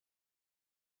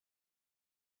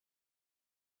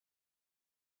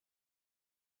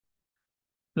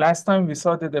Last time we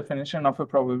saw the definition of a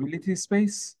probability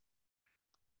space.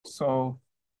 So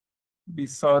we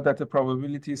saw that the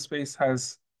probability space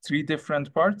has three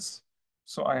different parts.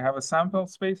 So I have a sample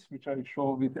space, which I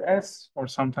show with S or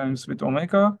sometimes with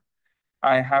omega.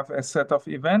 I have a set of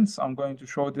events. I'm going to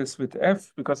show this with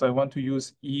F because I want to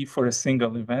use E for a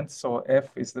single event. So F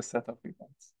is the set of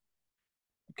events.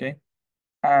 Okay.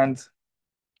 And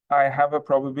I have a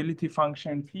probability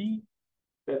function P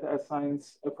that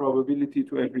assigns a probability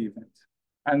to every event.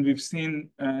 And we've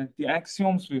seen the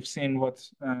axioms, we've seen what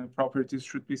properties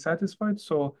should be satisfied.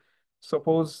 So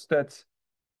suppose that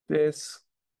this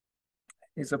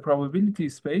is a probability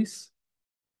space.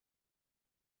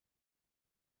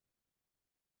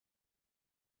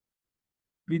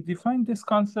 We defined this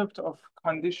concept of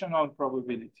conditional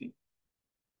probability.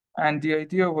 And the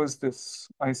idea was this.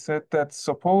 I said that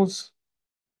suppose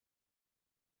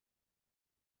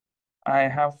I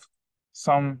have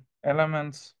some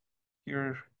elements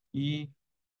here, E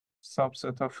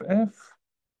subset of F.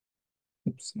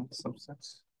 Oops, not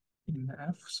subsets in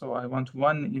F. So I want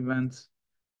one event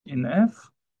in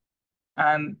F.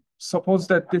 And suppose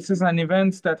that this is an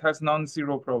event that has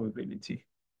non-zero probability.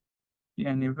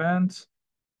 An event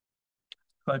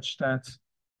such that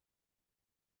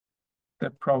the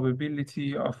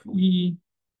probability of E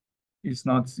is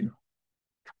not zero.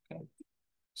 Okay.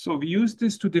 So we use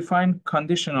this to define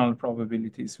conditional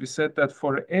probabilities. We said that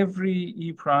for every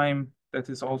E prime that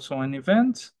is also an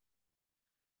event,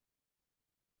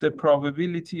 the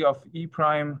probability of E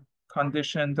prime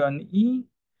conditioned on E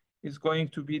is going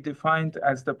to be defined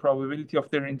as the probability of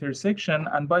their intersection.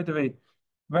 And by the way,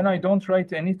 when I don't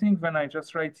write anything, when I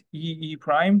just write E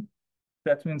prime,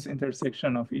 that means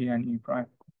intersection of E and E prime,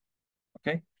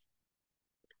 okay?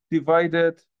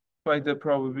 Divided by the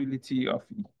probability of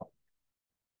E.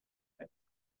 Okay.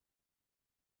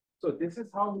 So this is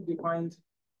how we defined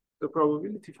the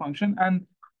probability function. And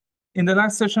in the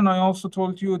last session, I also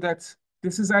told you that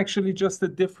this is actually just a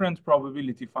different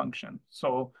probability function.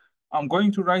 So I'm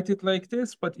going to write it like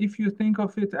this, but if you think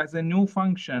of it as a new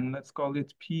function, let's call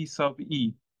it P sub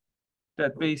E,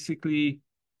 that basically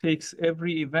takes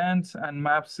every event and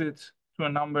maps it to a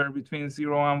number between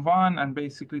 0 and 1, and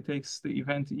basically takes the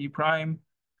event E prime,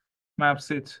 maps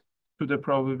it to the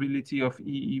probability of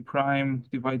E prime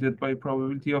divided by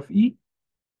probability of E.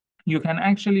 You can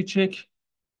actually check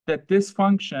that this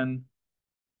function,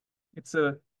 it's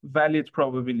a valid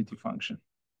probability function.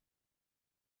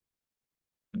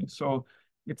 Okay, so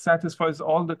it satisfies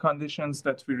all the conditions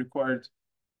that we required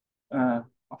of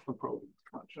a probability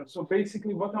function. So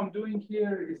basically what I'm doing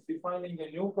here is defining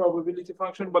a new probability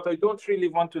function, but I don't really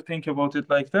want to think about it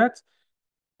like that.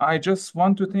 I just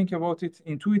want to think about it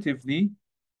intuitively.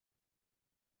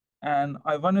 And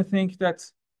I want to think that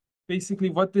basically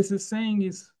what this is saying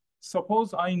is,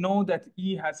 suppose I know that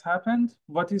E has happened,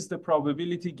 what is the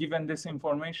probability given this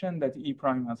information that E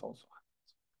prime has also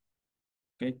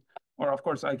happened? Okay. Or of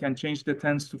course, I can change the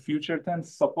tense to future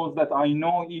tense. Suppose that I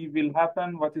know E will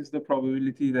happen. What is the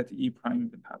probability that E prime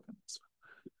will happen?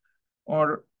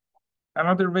 Or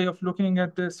another way of looking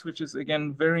at this, which is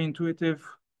again very intuitive,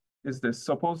 is this.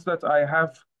 Suppose that I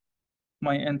have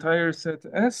my entire set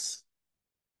S.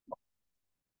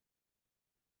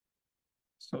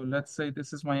 So let's say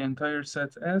this is my entire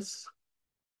set S,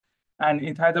 and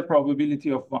it had a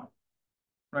probability of 1,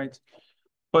 right?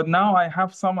 But now I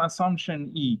have some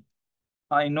assumption E.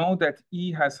 I know that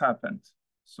E has happened.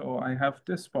 So I have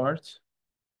this part.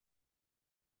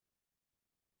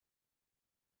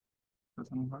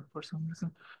 Doesn't work for some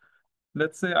reason.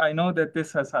 Let's say I know that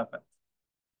this has happened.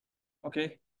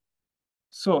 Okay.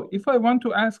 So if I want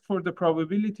to ask for the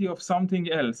probability of something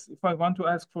else, if I want to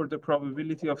ask for the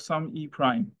probability of some E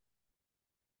prime.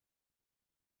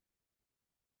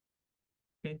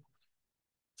 Okay.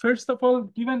 First of all,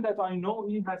 given that I know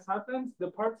E has happened,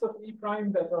 the parts of E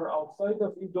prime that are outside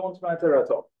of E don't matter at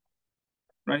all,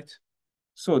 right?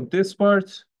 So this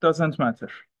part doesn't matter.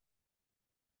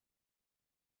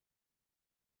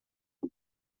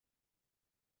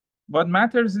 What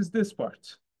matters is this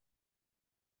part,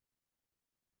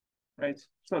 right?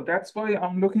 So that's why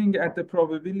I'm looking at the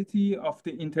probability of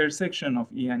the intersection of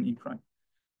E and E prime.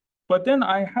 But then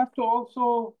I have to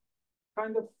also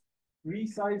kind of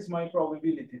resize my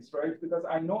probabilities, right? Because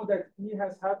I know that E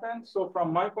has happened. So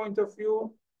from my point of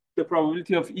view, the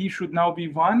probability of E should now be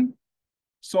 1.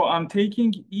 So I'm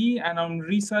taking E and I'm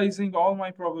resizing all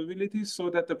my probabilities so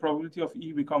that the probability of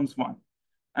E becomes 1.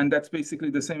 And that's basically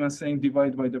the same as saying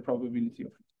divide by the probability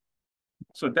of E.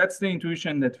 So that's the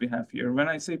intuition that we have here. When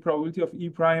I say probability of E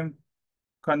prime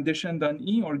conditioned on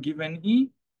E or given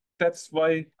E, that's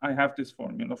why I have this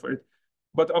formula for it.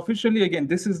 But officially, again,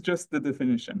 this is just the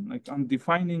definition. Like I'm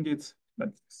defining it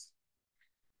like this.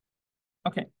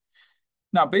 Okay.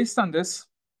 Now, based on this,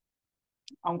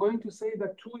 I'm going to say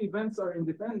that two events are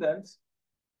independent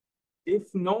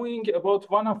if knowing about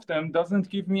one of them doesn't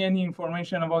give me any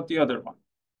information about the other one,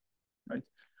 right?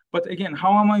 But again,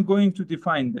 how am I going to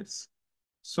define this?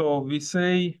 So we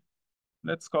say,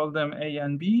 let's call them A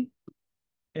and B.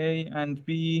 A and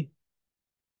B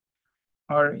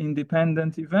are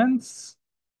independent events.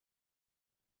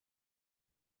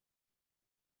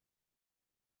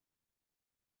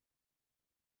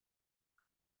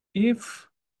 If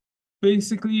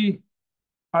basically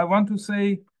I want to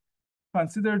say,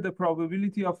 consider the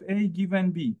probability of A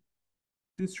given B.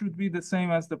 This should be the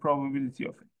same as the probability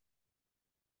of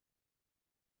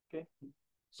A. Okay.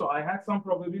 So I had some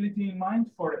probability in mind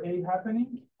for A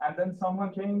happening, and then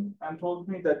someone came and told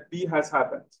me that B has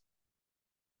happened.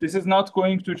 This is not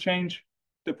going to change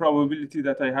the probability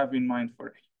that I have in mind for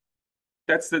A.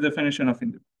 That's the definition of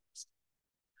independence.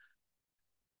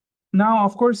 Now,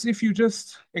 of course, if you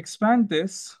just expand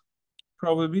this,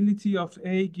 probability of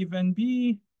A given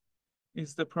B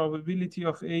is the probability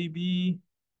of AB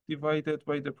divided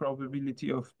by the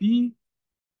probability of B.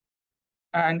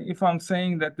 And if I'm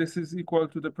saying that this is equal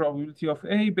to the probability of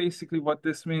A, basically what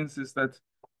this means is that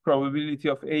probability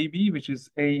of AB, which is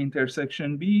A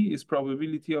intersection B, is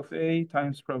probability of A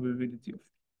times probability of B.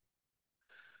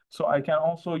 So I can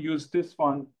also use this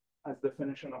one as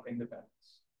definition of independence.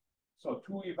 So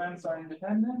two events are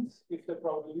independent if the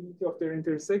probability of their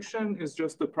intersection is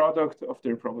just the product of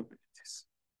their probabilities.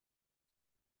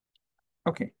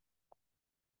 Okay.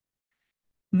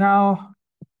 Now,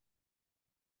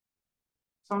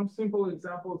 some simple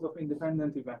examples of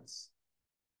independent events.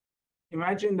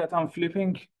 Imagine that I'm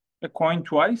flipping a coin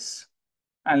twice,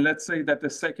 and let's say that the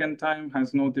second time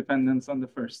has no dependence on the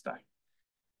first time,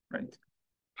 right?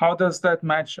 How does that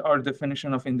match our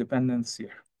definition of independence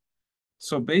here?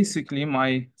 So basically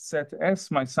my set S,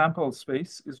 my sample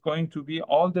space, is going to be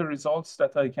all the results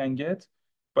that I can get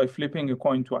by flipping a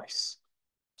coin twice.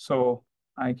 So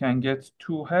I can get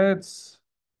two heads,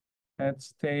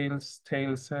 heads, tails,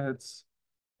 tails, heads,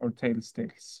 or tails,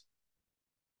 tails,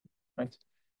 right?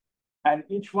 And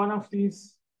each one of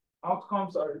these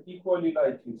outcomes are equally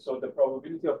likely. So the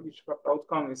probability of each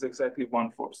outcome is exactly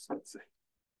 1/4, let's say.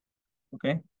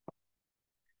 Okay.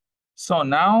 So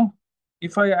now,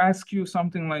 if I ask you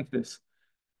something like this,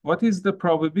 what is the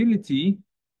probability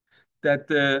that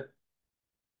the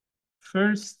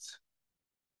first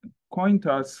coin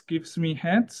toss gives me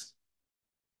heads,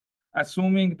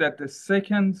 assuming that the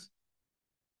second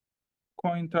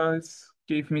coin toss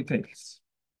gave me tails?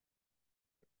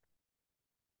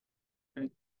 Okay.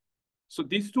 So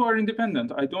these two are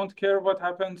independent. I don't care what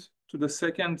happened to the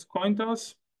second coin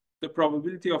toss. The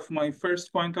probability of my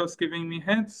first coin toss giving me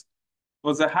heads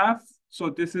was a half. So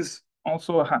this is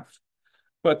also a half.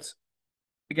 But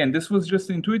again, this was just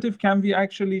intuitive. Can we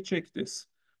actually check this?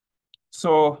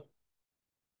 So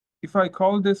if I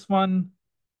call this one,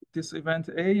 this event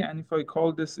A, and if I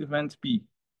call this event B,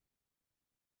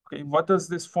 okay, what does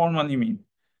this formally mean?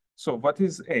 So what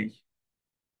is A?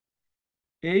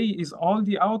 A is all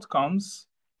the outcomes,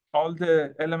 all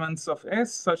the elements of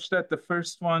S such that the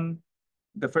first one,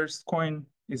 the first coin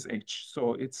is H.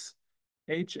 So it's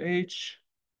HH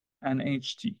and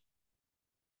HT,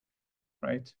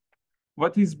 right?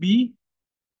 What is B?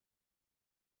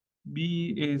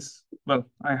 B is, well,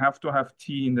 I have to have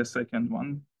T in the second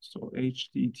one. So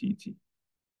HT.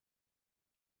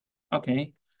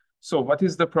 Okay, so what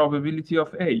is the probability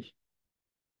of A?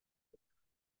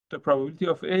 The probability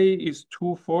of A is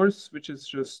 2/4, which is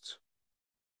just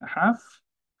a half.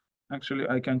 Actually,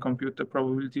 I can compute the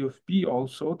probability of B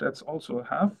also. That's also a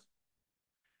half.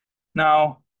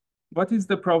 Now, what is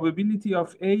the probability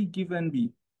of A given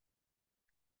B?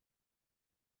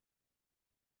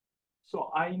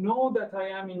 So I know that I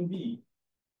am in B,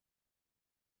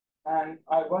 and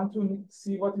I want to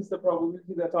see what is the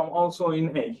probability that I'm also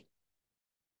in A.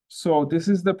 So this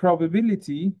is the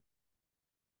probability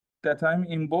that I'm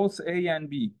in both A and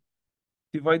B,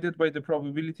 divided by the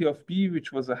probability of B,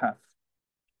 which was a half.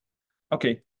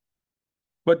 Okay,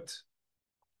 but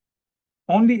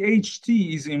only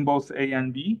HT is in both A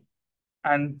and B.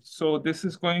 And so this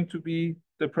is going to be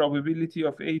the probability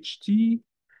of HT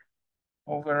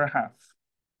over a half.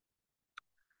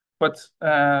 But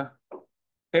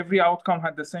every outcome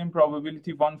had the same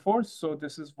probability 1/4. So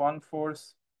this is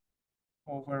 1/4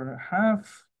 over a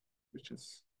half, which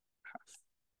is half.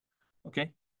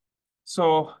 Okay.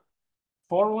 So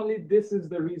formally, this is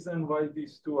the reason why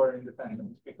these two are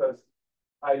independent, because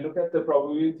I look at the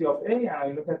probability of A and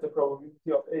I look at the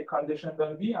probability of A conditioned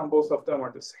on B, and both of them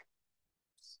are the same.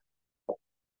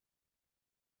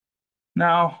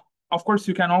 Now, of course,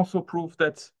 you can also prove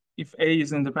that if A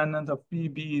is independent of B,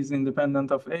 B is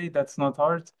independent of A. That's not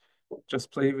hard.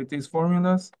 Just play with these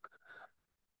formulas.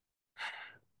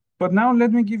 But now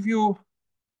let me give you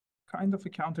kind of a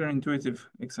counterintuitive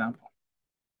example.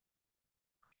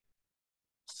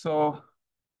 So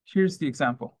here's the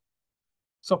example.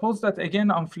 Suppose that again,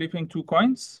 I'm flipping two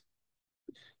coins.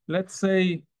 Let's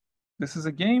say this is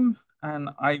a game and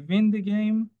I win the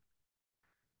game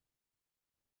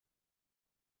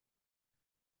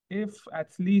if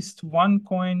at least one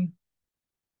coin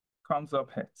comes up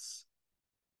heads.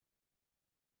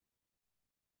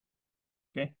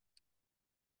 Okay.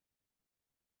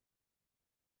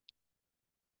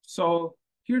 So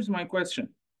here's my question.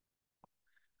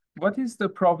 What is the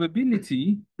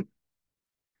probability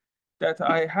that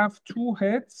I have two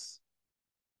heads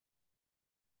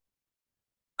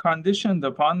conditioned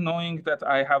upon knowing that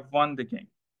I have won the game?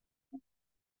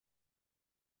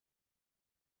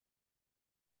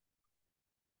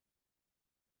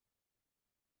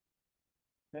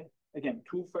 Okay. Again,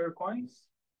 two fair coins.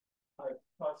 I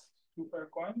tossed two fair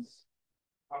coins.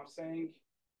 I'm saying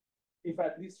if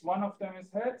at least one of them is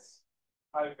heads,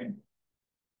 I win.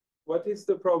 What is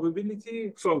the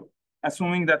probability? So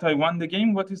assuming that I won the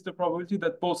game, what is the probability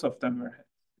that both of them were heads?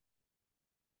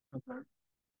 Okay.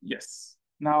 Yes.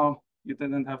 Now you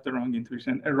didn't have the wrong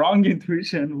intuition. A wrong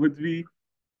intuition would be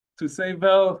to say,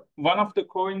 well, one of the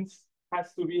coins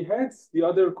has to be heads, the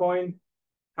other coin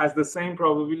has the same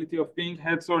probability of being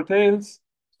heads or tails,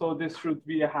 so this should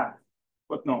be a hat.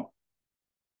 But no,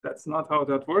 that's not how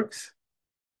that works.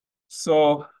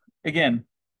 So again,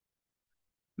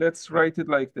 let's write it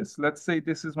like this. Let's say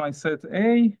this is my set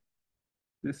A,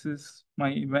 this is my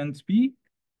event B.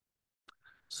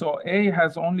 So A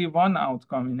has only one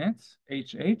outcome in it,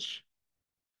 HH.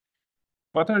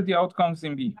 What are the outcomes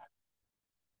in B?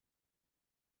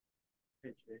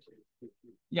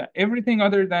 Yeah, everything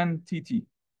other than TT.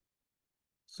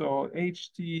 So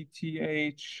HT,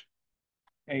 TH,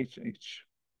 HH.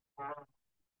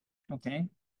 Okay.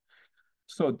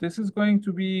 So this is going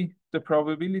to be the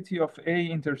probability of A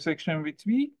intersection with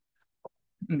B.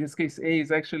 In this case, A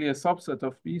is actually a subset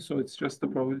of B, so it's just the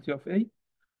probability of A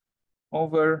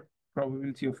over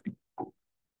probability of B.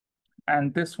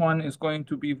 And this one is going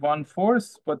to be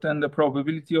 1/4, but then the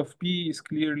probability of B is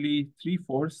clearly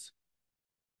 3/4.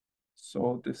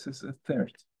 So this is a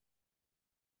third.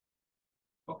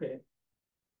 Okay.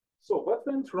 So what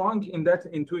went wrong in that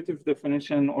intuitive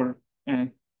definition or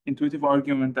intuitive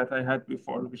argument that I had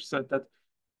before, which said that,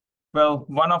 well,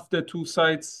 one of the two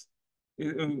sides,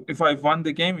 if I've won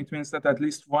the game, it means that at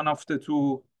least one of the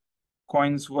two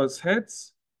coins was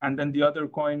heads, and then the other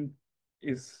coin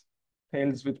is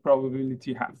tails with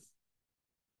probability half.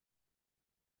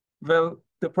 Well,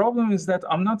 the problem is that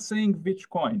I'm not saying which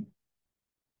coin,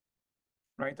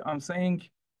 right? I'm saying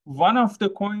one of the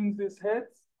coins is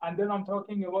heads, and then I'm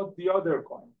talking about the other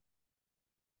coin,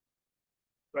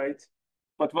 right?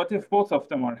 But what if both of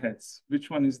them are heads?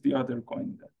 Which one is the other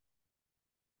coin then?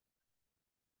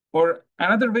 Or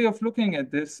another way of looking at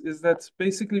this is that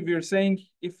basically we're saying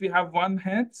if we have one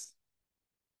heads,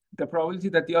 the probability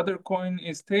that the other coin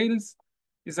is tails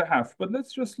is a half. But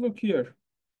let's just look here.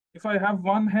 If I have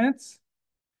one heads,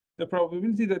 the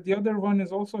probability that the other one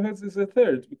is also heads is a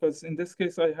third, because in this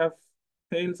case I have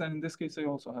tails, and in this case I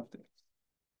also have tails.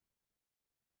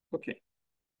 Okay.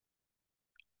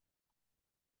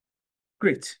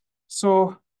 Great.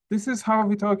 So this is how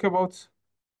we talk about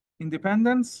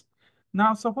independence.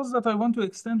 Now, suppose that I want to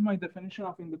extend my definition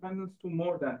of independence to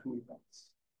more than two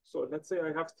events. So let's say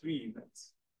I have three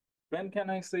events. When can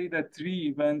I say that three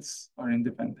events are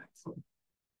independent?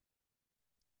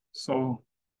 So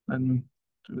let me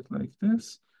do it like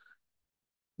this.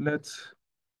 Let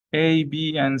A,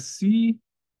 B, and C,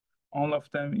 all of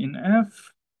them in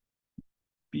F,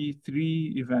 be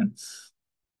three events.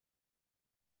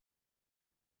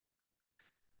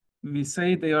 We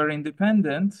say they are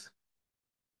independent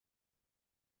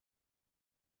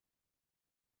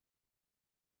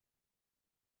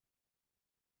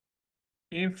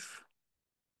if,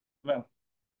 well,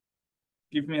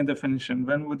 give me a definition.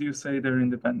 When would you say they're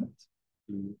independent?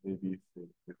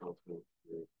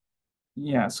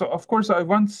 Yeah, so of course I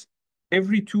want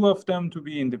every two of them to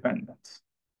be independent,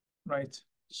 right?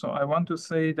 So I want to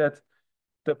say that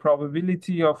the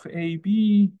probability of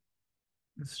AB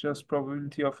is just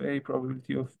probability of A,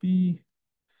 probability of B,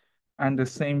 and the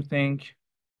same thing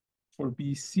for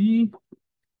BC.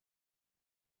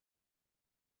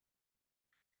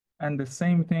 And the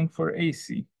same thing for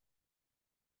AC.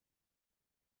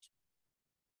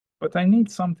 But I need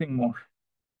something more.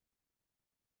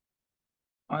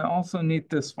 I also need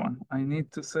this one. I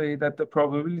need to say that the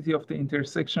probability of the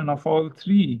intersection of all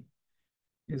three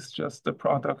is just the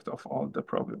product of all the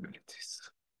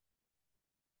probabilities.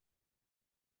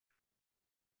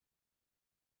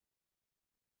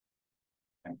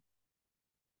 Okay.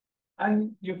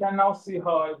 And you can now see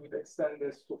how I would extend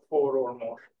this to 4 or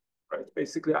more, right?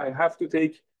 Basically, I have to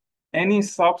take any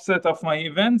subset of my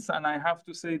events and I have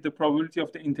to say the probability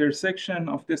of the intersection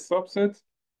of this subset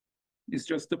is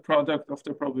just the product of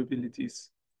the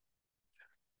probabilities.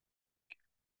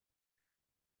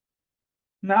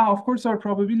 Now, of course, our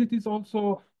probabilities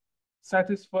also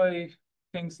satisfy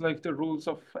things like the rules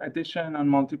of addition and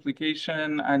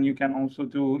multiplication, and you can also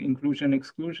do inclusion,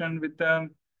 exclusion with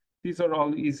them. These are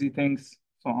all easy things,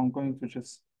 so I'm going to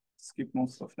just skip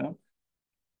most of them.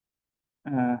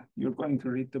 You're going to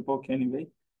read the book anyway.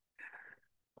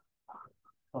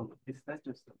 Oh, is that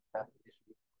just the definition?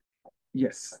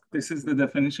 Yes, this is the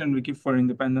definition we give for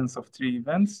independence of three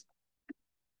events.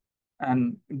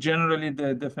 And generally,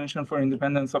 the definition for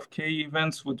independence of k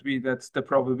events would be that the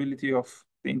probability of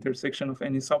the intersection of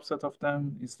any subset of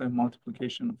them is the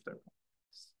multiplication of their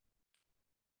probabilities.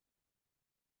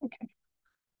 Okay.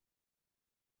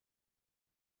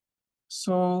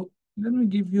 So let me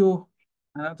give you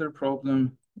another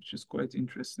problem, which is quite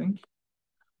interesting.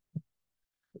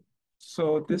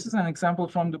 So this is an example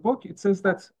from the book. It says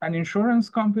that an insurance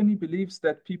company believes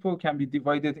that people can be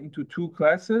divided into two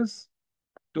classes,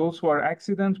 those who are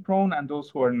accident prone and those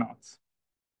who are not.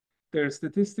 Their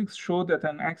statistics show that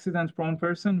an accident-prone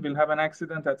person will have an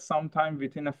accident at some time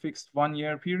within a fixed 1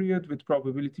 year period with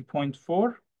probability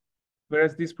 0.4,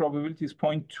 whereas this probability is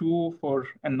 0.2 for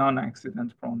a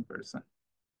non-accident-prone person.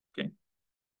 Okay,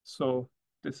 so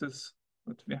this is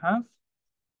what we have.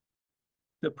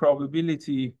 The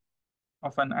probability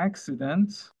of an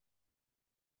accident,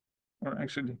 or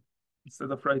actually,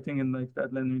 instead of writing it like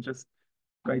that, let me just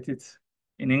write it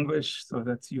in English so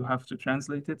that you have to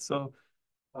translate it. So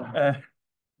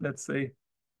let's say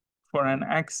for an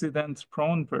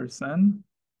accident-prone person,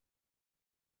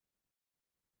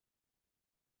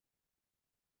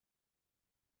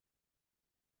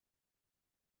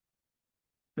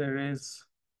 there is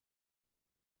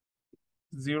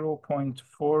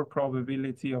 0.4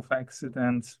 probability of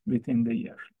accident within the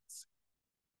year.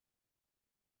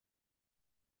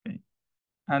 Okay.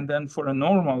 And then for a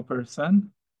normal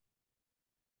person,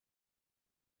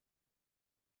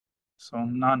 so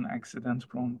non-accident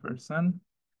prone person,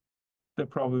 the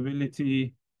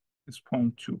probability is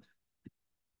 0.2.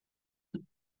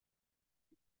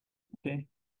 Okay.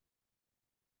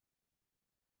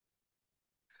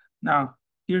 Now,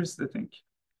 here's the thing.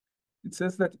 It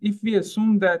says that if we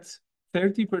assume that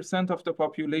 30% of the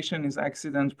population is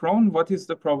accident prone, what is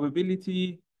the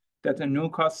probability that a new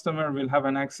customer will have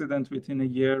an accident within a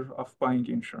year of buying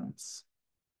insurance?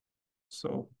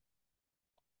 So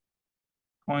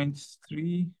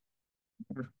 0.3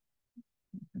 or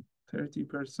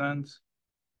 30%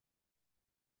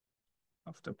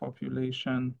 of the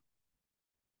population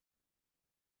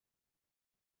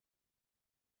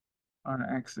are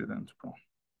accident prone.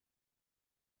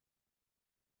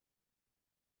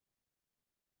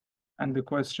 And the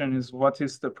question is, what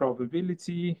is the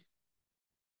probability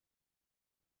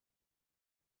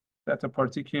that a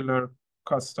particular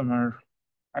customer,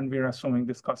 and we're assuming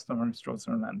this customer is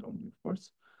Switzerland only, of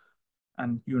course,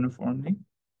 and uniformly,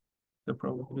 the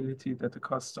probability that a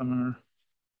customer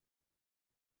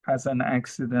has an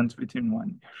accident within 1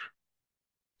 year.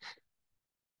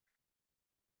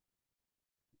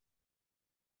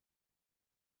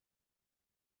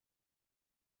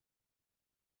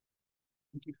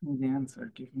 Give me the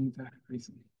answer, give me the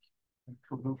reason.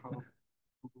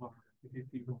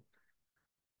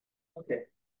 Okay.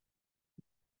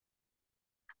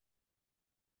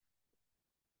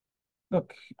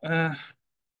 Look,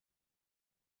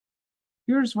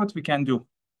 here's what we can do.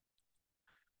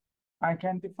 I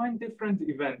can define different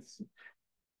events.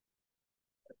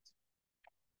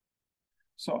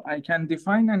 So I can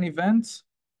define an event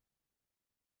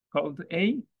called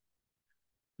A,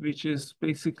 which is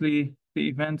basically the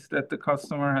event that the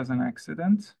customer has an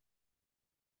accident,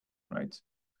 right?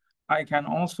 I can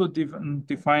also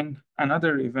define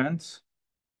another event.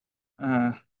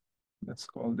 Let's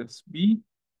call this B.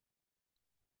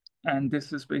 And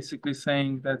this is basically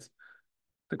saying that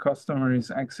the customer is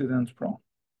accident prone.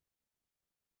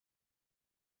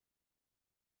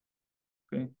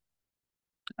 Okay.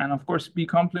 And of course, B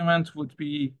complement would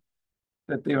be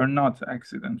that they are not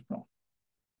accident prone.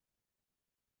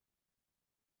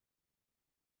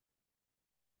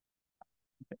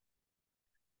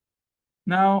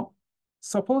 Now,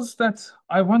 suppose that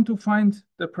I want to find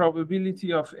the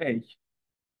probability of A.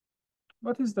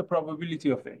 What is the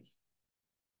probability of A?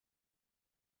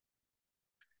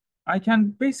 I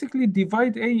can basically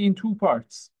divide A in two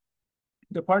parts.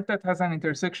 The part that has an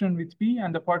intersection with B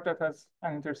and the part that has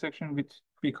an intersection with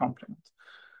B complement.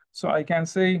 So I can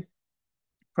say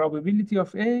probability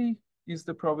of A is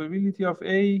the probability of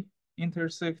A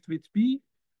intersect with B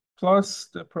plus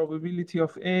the probability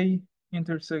of A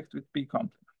intersect with B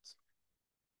complement.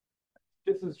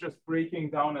 This is just breaking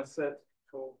down a set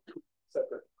to two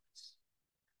separate parts.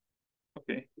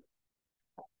 Okay.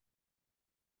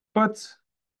 But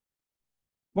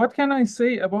what can I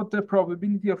say about the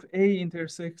probability of A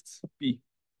intersects B?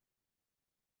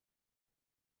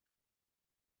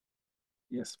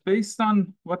 Yes, based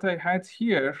on what I had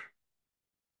here,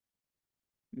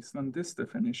 based on this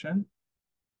definition,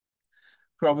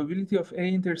 probability of A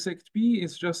intersect B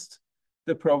is just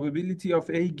the probability of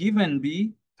A given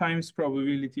B times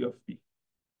probability of B.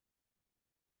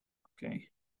 Okay.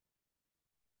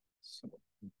 So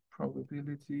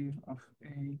probability of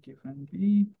A given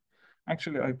B.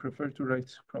 Actually, I prefer to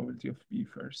write probability of B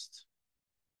first.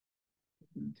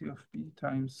 Probability of B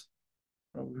times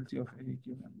probability of A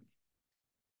given B.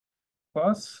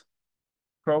 Plus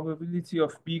probability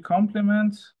of B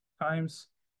complement times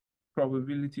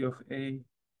probability of A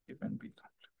given B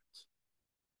complement.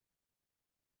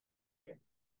 Okay.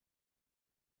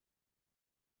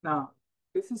 Now,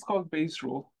 this is called Bayes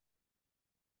rule.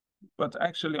 But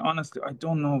actually, honestly, I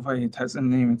don't know why it has a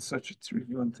name. It's such a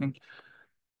trivial thing.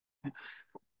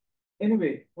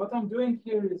 Anyway, what I'm doing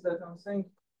here is that I'm saying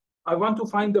I want to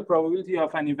find the probability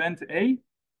of an event A,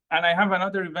 and I have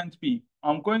another event B.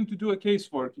 I'm going to do a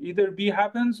casework. Either B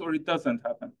happens or it doesn't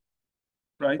happen,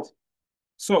 right?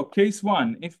 So case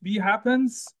one, if B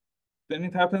happens, then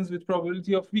it happens with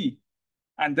probability of B.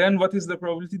 And then what is the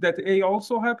probability that A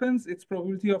also happens? It's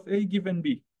probability of A given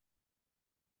B.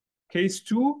 Case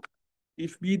two,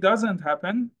 if B doesn't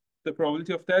happen, the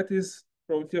probability of that is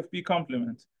probability of B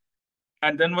complement.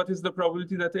 And then what is the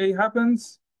probability that A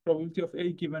happens? Probability of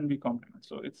A given B complement.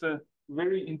 So it's a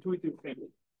very intuitive thing.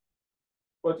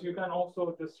 But you can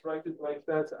also just write it like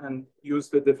that and use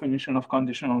the definition of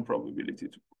conditional probability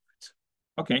to prove it.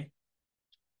 Okay.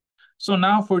 So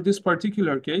now for this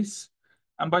particular case,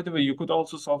 and by the way, you could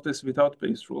also solve this without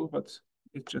Bayes rule, but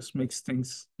it just makes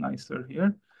things nicer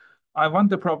here. I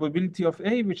want the probability of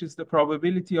A, which is the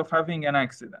probability of having an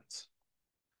accident,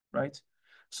 right?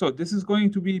 So this is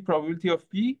going to be probability of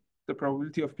B, the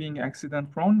probability of being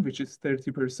accident prone, which is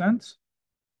 30%,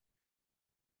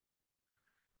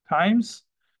 times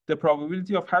the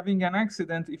probability of having an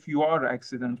accident if you are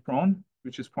accident prone,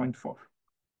 which is 0.4.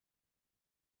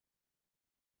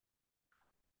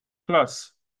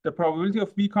 Plus the probability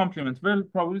of B complement. Well,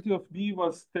 probability of B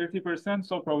was 30%,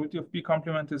 so probability of B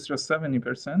complement is just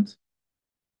 70%.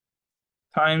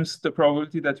 Times the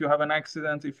probability that you have an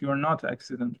accident if you're not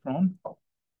accident prone,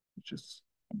 which is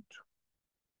 0.2.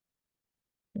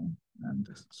 Okay. And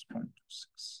this is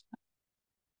 0.26.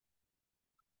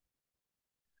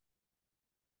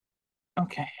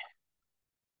 Okay.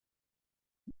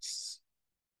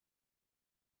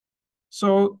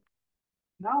 So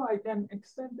now I can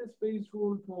extend this Bayes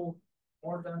rule to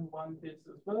more than one case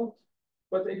as well.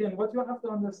 But again, what you have to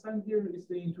understand here is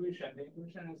the intuition. The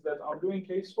intuition is that I'm doing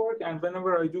casework, and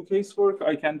whenever I do casework,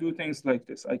 I can do things like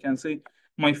this. I can say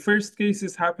my first case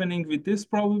is happening with this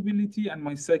probability, and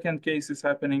my second case is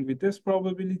happening with this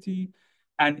probability.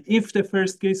 And if the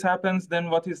first case happens, then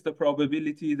what is the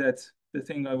probability that the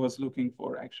thing I was looking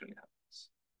for actually happens?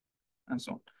 And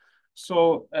so on.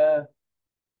 So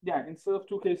yeah, instead of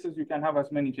two cases, you can have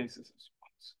as many cases as you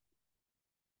want.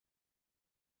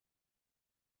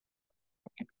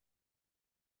 Okay.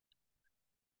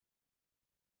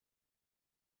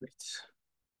 Great.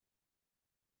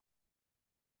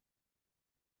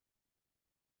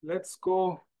 Let's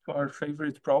go to our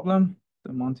favorite problem,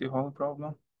 the Monty Hall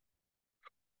problem.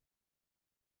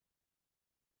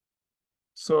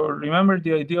 So remember,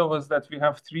 the idea was that we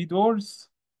have three doors.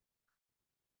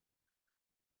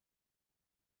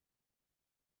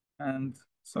 And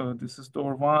so this is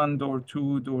door one, door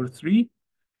two, door three.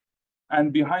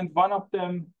 And behind one of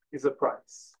them is a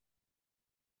price.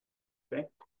 Okay.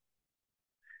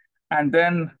 And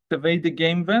then the way the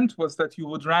game went was that you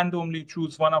would randomly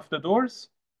choose one of the doors.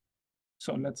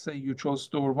 So let's say you chose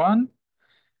door one.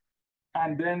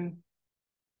 And then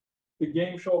the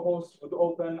game show host would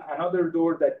open another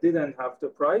door that didn't have the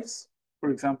price. For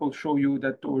example, show you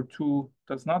that door two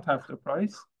does not have the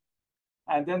price.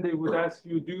 And then they would ask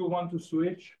you, do you want to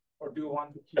switch or do you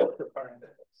want to keep the current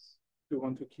address? Do you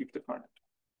want to keep the current?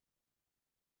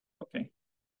 Okay.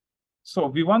 So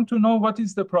we want to know what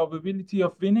is the probability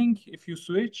of winning if you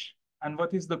switch, and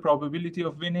what is the probability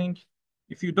of winning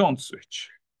if you don't switch.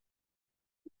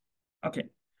 Okay.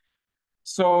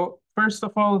 So first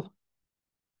of all,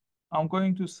 I'm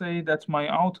going to say that my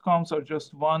outcomes are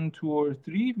just 1, 2, or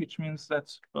 3, which means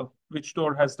that, well, which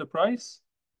door has the price,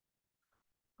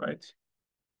 right?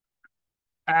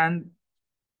 And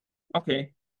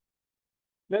okay,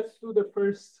 let's do the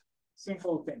first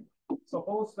simple thing.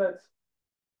 Suppose that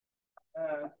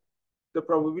the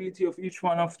probability of each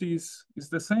one of these is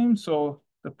the same. So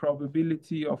the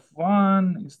probability of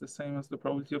 1 is the same as the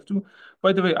probability of 2.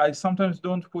 By the way, I sometimes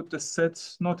don't put the set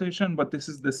notation, but this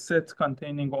is the set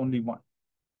containing only 1.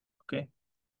 Okay,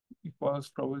 equals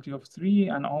probability of 3,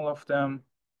 and all of them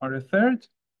are a third.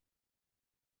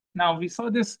 Now, we saw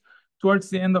this towards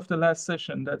the end of the last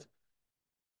session, that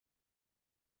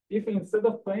if instead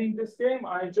of playing this game,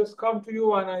 I just come to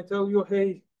you and I tell you,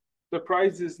 hey, the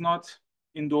prize is not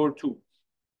in door 2.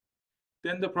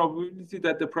 Then the probability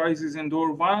that the prize is in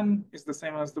door 1 is the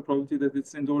same as the probability that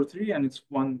it's in door 3, and it's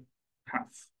 1/2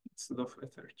 instead of a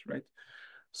third, right?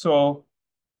 So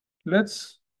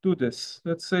let's do this.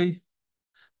 Let's say,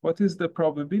 what is the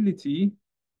probability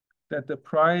that the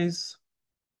prize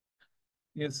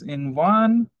is in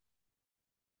 1,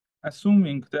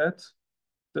 assuming that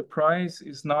the prize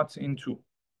is not in 2?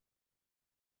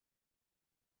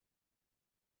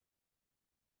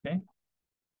 Okay.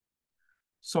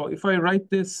 So if I write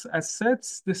this as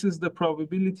sets, this is the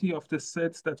probability of the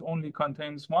set that only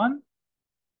contains 1.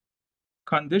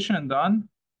 Conditioned on,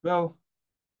 well,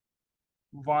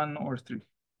 1 or 3.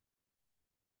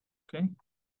 Okay.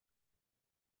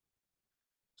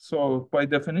 So by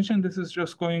definition, this is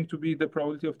just going to be the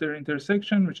probability of their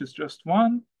intersection, which is just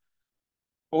 1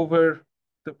 over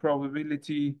the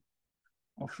probability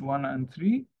of 1 and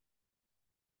 3.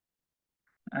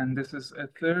 And this is a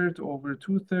third over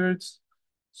 2/3.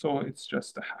 So it's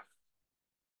just a half.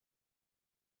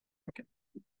 Okay.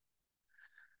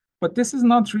 But this is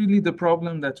not really the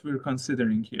problem that we're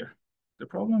considering here. The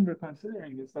problem we're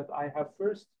considering is that I have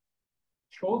first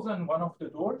chosen one of the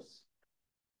doors.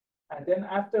 And then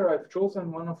after I've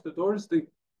chosen one of the doors,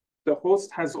 the host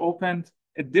has opened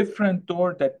a different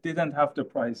door that didn't have the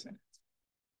price in it,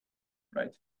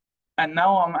 right? And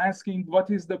now I'm asking, what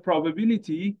is the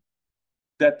probability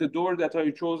that the door that I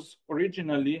chose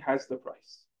originally has the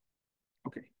price?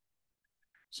 Okay.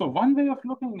 So one way of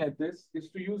looking at this is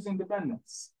to use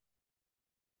independence.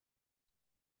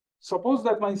 Suppose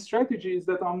that my strategy is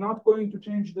that I'm not going to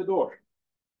change the door.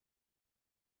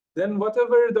 Then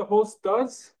whatever the host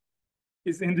does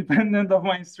is independent of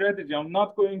my strategy. I'm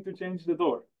not going to change the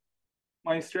door.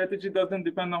 My strategy doesn't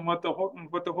depend on what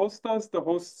the host does. The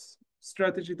host's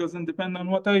strategy doesn't depend on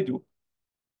what I do.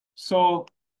 So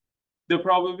the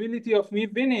probability of me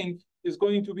winning is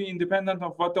going to be independent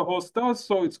of what the host does.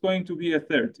 So it's going to be a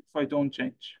third if I don't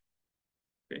change.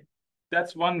 Okay,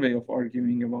 that's one way of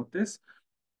arguing about this.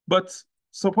 But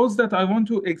suppose that I want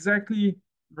to exactly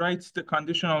write the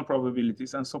conditional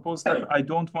probabilities, and suppose that I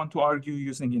don't want to argue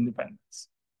using independence.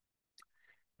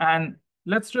 And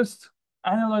let's just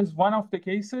analyze one of the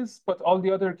cases, but all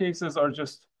the other cases are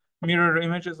just mirror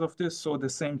images of this, so the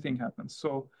same thing happens.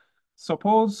 So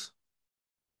suppose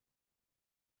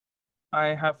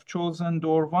I have chosen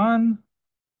door 1,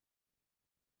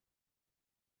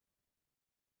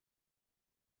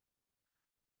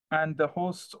 and the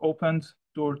host opened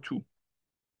door 2.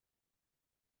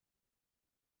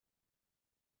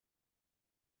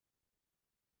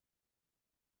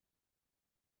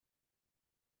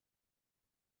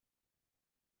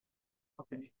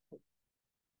 Okay.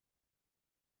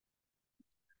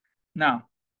 Now,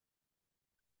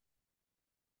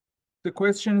 the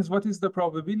question is, what is the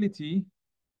probability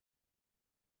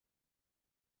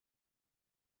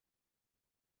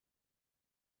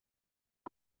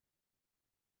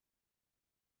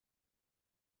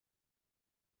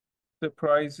the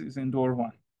prize is in door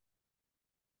 1?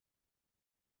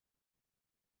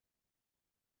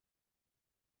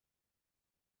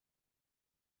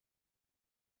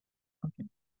 Okay.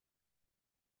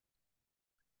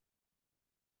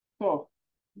 So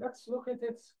let's look at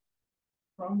it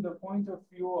from the point of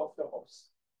view of the host.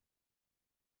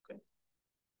 Okay.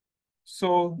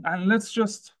 So, and let's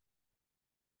just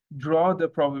draw the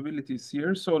probabilities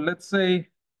here. So let's say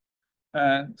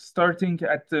starting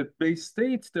at the base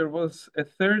state, there was a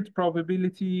third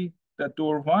probability that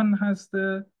door 1 has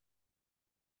the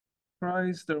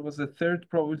prize. There was a third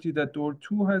probability that door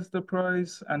 2 has the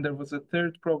prize. And there was a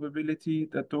third probability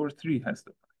that door 3 has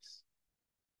the prize.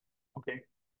 Okay.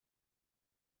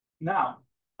 Now,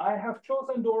 I have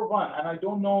chosen door one, and I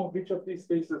don't know which of these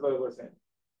spaces I was in,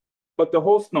 but the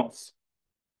host knows,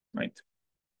 right?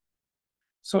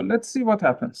 So let's see what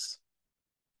happens.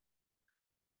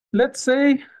 Let's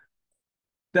say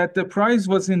that the price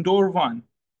was in door one,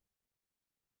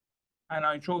 and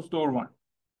I chose door one,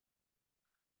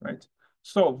 right?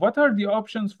 So what are the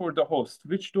options for the host?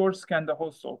 Which doors can the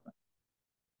host open?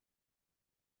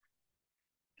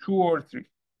 2 or 3,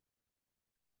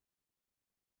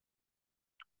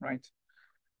 right?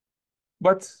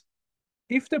 But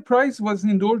if the price was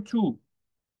in door 2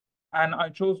 and I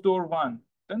chose door 1,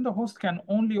 then the host can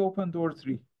only open door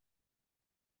 3,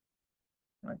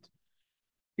 right?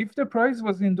 If the price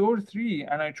was in door 3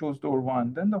 and I chose door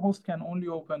 1, then the host can only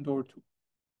open door 2.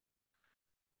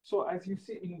 So as you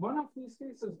see, in one of these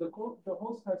cases, the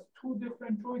host has 2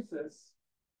 different choices.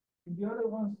 In the other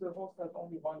ones, the host has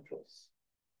only 1 choice.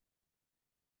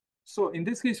 So in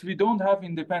this case, we don't have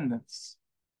independence.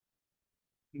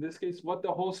 In this case, what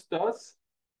the host does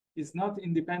is not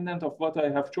independent of what I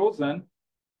have chosen.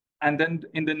 And then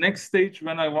in the next stage,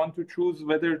 when I want to choose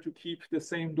whether to keep the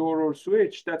same door or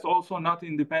switch, that's also not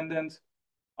independent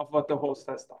of what the host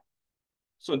has done.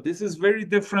 So this is very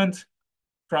different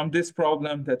from this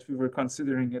problem that we were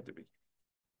considering at the beginning.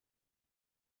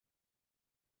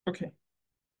 Okay,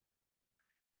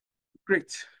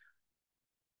 great.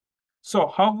 So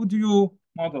how would you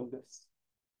model this?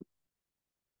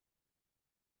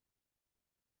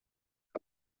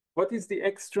 What is the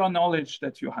extra knowledge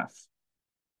that you have?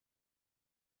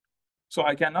 So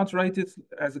I cannot write it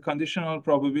as a conditional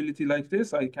probability like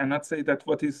this. I cannot say that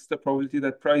what is the probability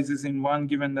that price is in 1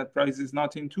 given that price is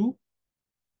not in 2.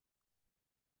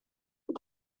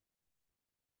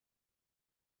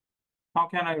 How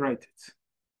can I write it?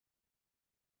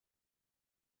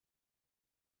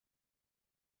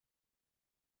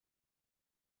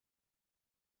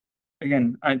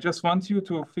 Again, I just want you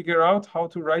to figure out how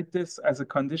to write this as a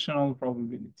conditional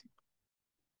probability.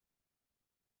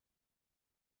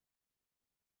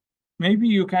 Maybe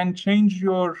you can change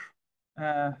your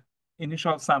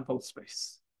initial sample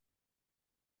space.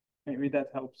 Maybe that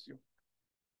helps you.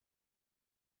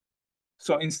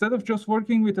 So instead of just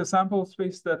working with a sample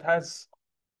space that has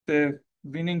the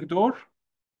winning door,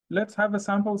 let's have a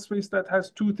sample space that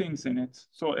has 2 things in it.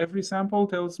 So every sample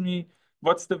tells me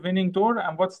what's the winning door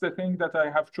and what's the thing that I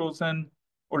have chosen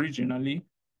originally.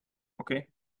 Okay.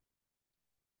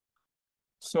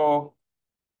 So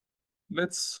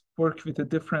let's work with a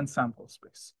different sample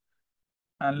space.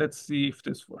 And let's see if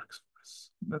this works for us.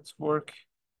 Let's work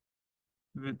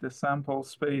with the sample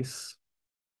space.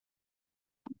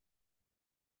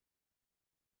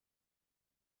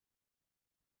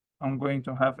 I'm going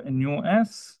to have a new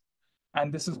S,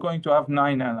 and this is going to have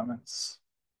 9 elements.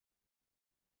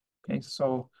 Okay,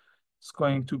 so it's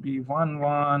going to be 1,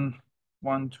 1,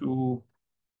 1, 2,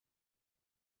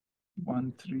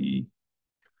 1, 3,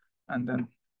 and then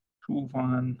 2,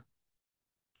 1,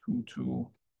 2, 2,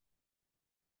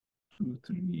 2,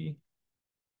 3,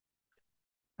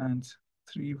 and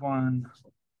 3, 1,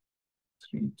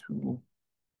 3, 2.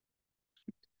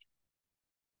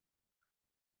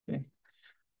 Okay,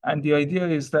 and the idea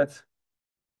is that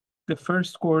the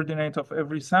first coordinate of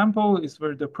every sample is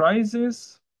where the price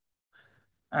is,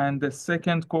 and the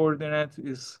second coordinate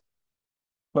is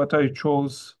what I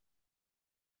chose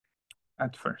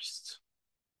at first.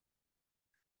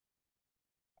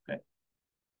 Okay.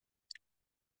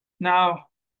 Now,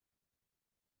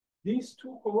 these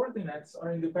 2 coordinates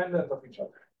are independent of each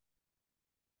other,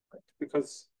 right?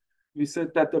 Because we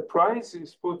said that the price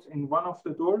is put in one of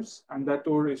the doors, and that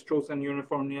door is chosen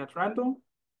uniformly at random.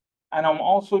 And I'm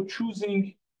also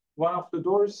choosing one of the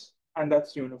doors, and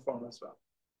that's uniform as well.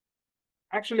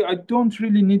 Actually, I don't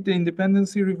really need the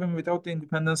independence here. Even without the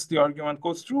independence, the argument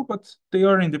goes through, but they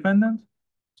are independent.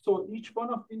 So each one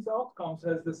of these outcomes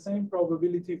has the same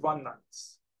probability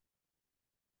 1/9.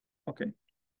 Okay.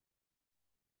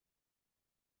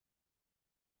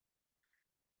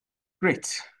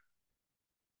 Great.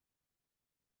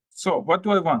 So what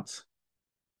do I want?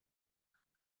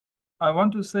 I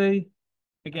want to say,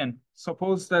 again,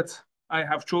 suppose that I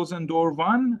have chosen door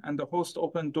 1 and the host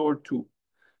opened door 2.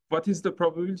 What is the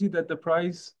probability that the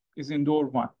price is in door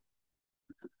 1?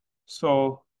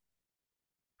 So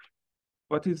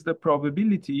what is the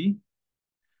probability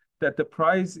that the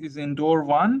price is in door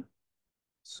 1?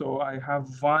 So I have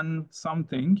 1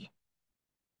 something,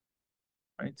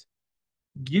 right?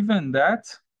 Given that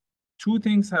 2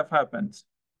 things have happened.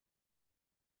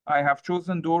 I have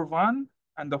chosen door 1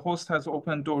 and the host has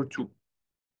opened door 2.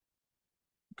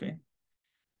 Okay.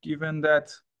 Given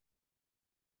that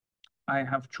I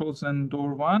have chosen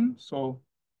door 1, so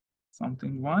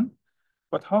something 1.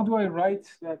 But how do I write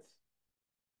that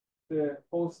the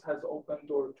host has opened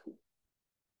door 2?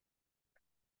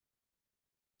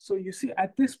 So you see,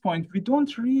 at this point, we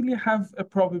don't really have a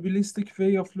probabilistic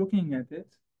way of looking at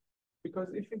it. Because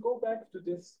if you go back to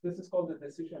this is called the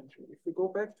decision tree. If you go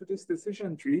back to this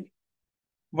decision tree,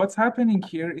 what's happening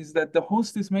here is that the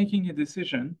host is making a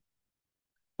decision,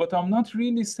 but I'm not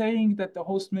really saying that the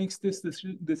host makes this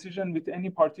decision with any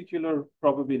particular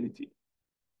probability,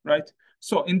 right?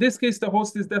 So in this case, the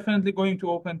host is definitely going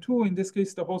to open 2. In this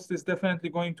case, the host is definitely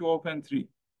going to open 3.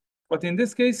 But in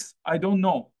this case, I don't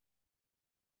know,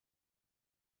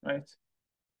 right?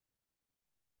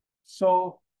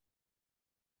 So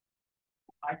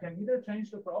I can either change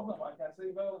the problem. I can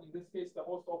say, well, in this case, the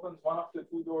host opens one of the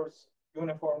 2 doors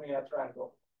uniformly at random.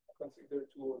 I consider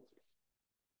 2 or 3.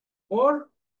 Or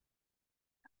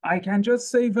I can just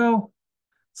say, well,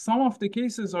 some of the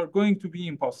cases are going to be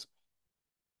impossible.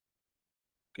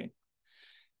 Okay.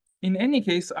 In any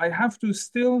case, I have to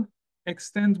still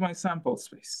extend my sample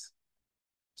space.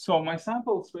 So my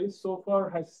sample space so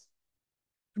far has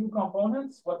 2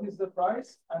 components. What is the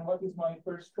price and what is my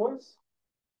first choice?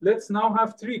 Let's now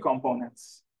have 3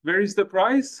 components. Where is the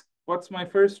price? What's my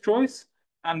first choice?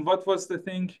 And what was the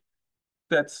thing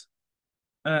that's,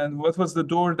 and what was the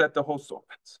door that the host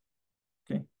opens?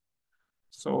 Okay,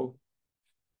 so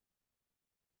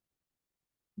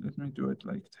let me do it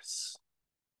like this.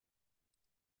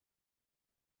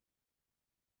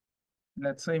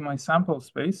 Let's say my sample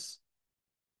space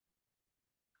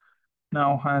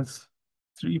now has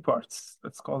 3 parts.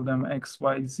 Let's call them X,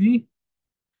 Y, Z,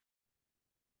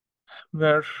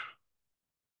 where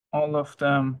all of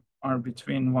them are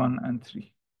between 1 and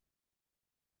 3.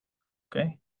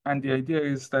 Okay, and the idea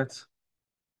is that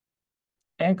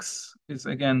X is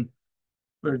again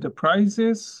where the price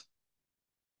is,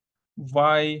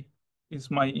 Y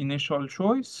is my initial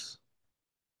choice,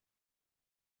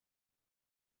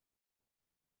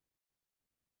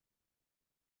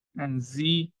 and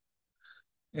Z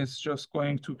is just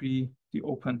going to be the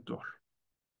open door.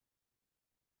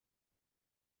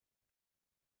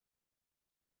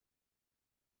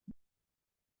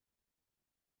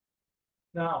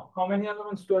 Now, how many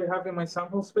elements do I have in my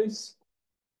sample space?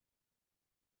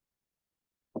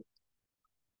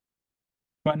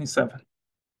 27,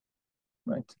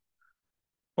 right?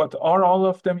 But are all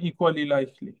of them equally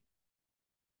likely?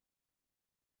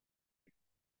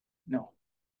 No.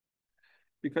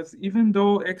 Because even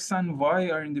though X and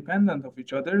Y are independent of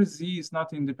each other, Z is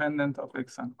not independent of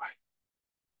X and Y.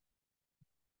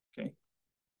 Okay.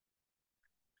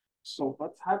 So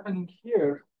what's happening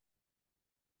here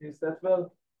is that,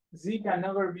 well, Z can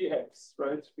never be X,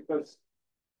 right? Because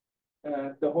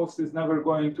the host is never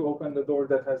going to open the door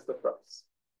that has the price.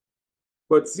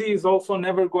 But Z is also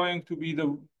never going to be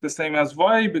the same as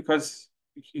Y, because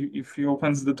if he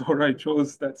opens the door I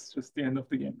chose, that's just the end of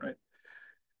the game, right?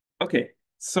 Okay,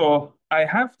 so I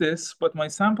have this, but my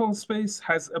sample space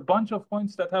has a bunch of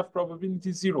points that have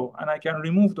probability 0, and I can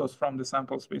remove those from the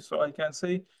sample space. So I can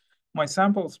say my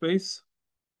sample space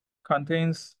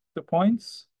contains the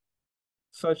points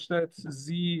such that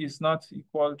Z is not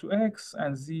equal to X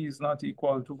and Z is not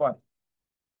equal to Y.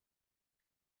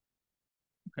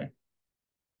 Okay.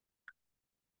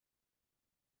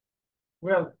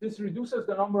 Well, this reduces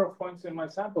the number of points in my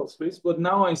sample space, but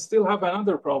now I still have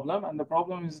another problem, and the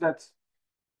problem is that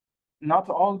not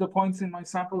all the points in my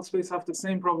sample space have the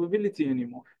same probability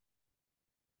anymore,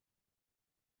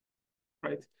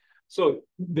 right? So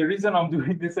the reason I'm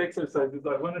doing this exercise is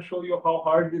I want to show you how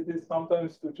hard it is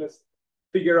sometimes to just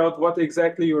figure out what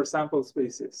exactly your sample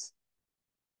space is.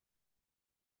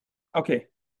 Okay.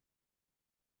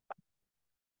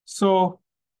 So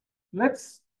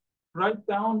let's write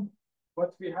down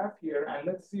what we have here and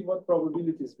let's see what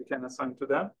probabilities we can assign to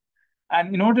them.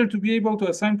 And in order to be able to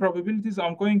assign probabilities,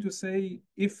 I'm going to say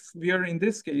if we are in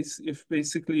this case, if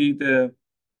basically the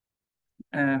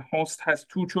host has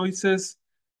 2 choices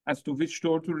as to which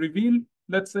door to reveal,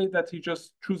 let's say that he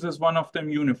just chooses one of them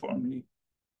uniformly,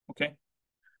 okay?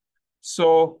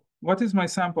 So what is my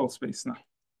sample space now?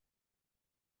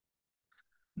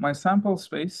 My sample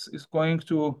space is going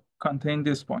to contain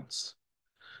these points.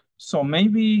 So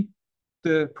maybe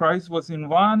the price was in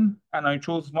 1 and I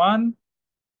chose 1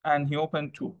 and he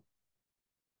opened 2,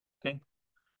 okay?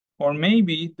 Or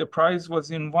maybe the price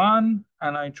was in 1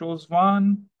 and I chose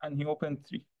 1 and he opened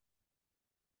 3.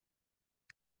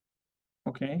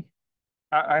 Okay,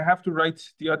 I have to write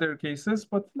the other cases,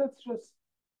 but let's just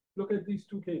look at these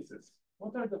 2 cases.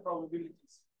 What are the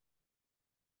probabilities?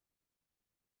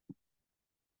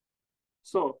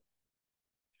 So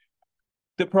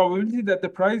the probability that the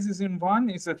price is in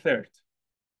 1 is a third.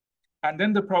 And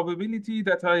then the probability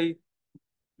that I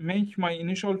make my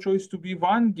initial choice to be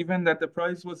 1, given that the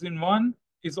price was in 1,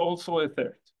 is also a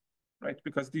third, right?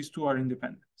 Because these two are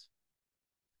independent.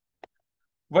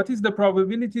 What is the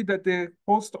probability that the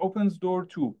host opens door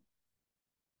 2,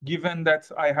 given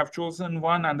that I have chosen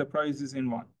 1 and the price is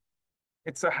in 1?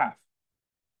 It's a half,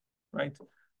 right?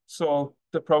 So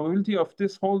the probability of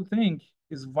this whole thing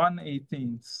is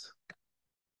 1/18.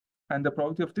 And the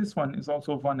probability of this one is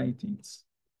also 1/18.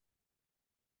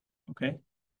 Okay.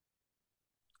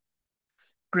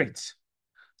 Great.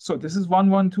 So this is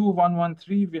 112,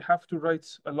 113. We have to write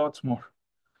a lot more.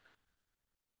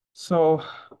 So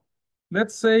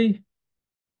let's say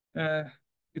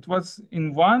it was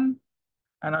in 1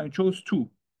 and I chose 2.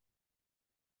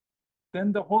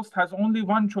 Then the host has only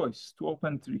one choice to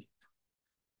open 3.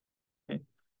 Okay.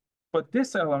 But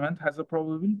this element has a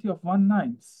probability of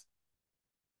 1/9.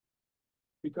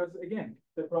 Because again,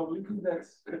 the probability that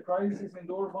the price is in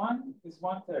door 1 is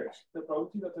 1/3. The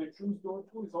probability that I choose door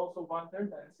 2 is also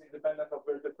 1/3, and it's independent of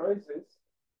where the price is.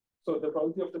 So the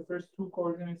probability of the first two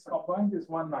coordinates combined is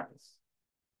 1/9.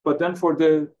 But then for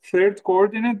the third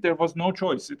coordinate, there was no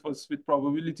choice. It was with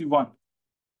probability 1.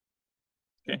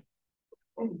 Okay.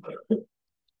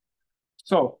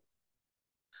 So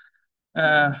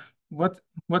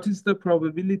what is the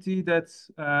probability that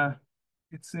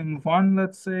it's in 1,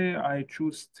 let's say, I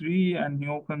choose 3 and he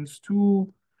opens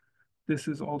 2. This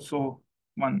is also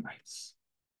 1/9.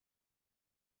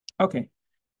 Okay,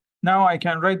 now I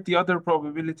can write the other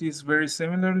probabilities very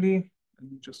similarly. Let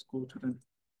me just go to the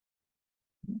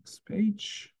next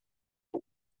page.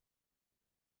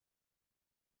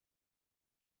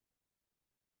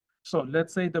 So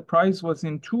let's say the price was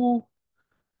in 2.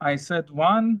 I said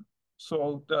 1,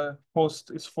 so the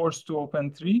host is forced to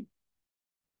open 3.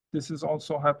 This is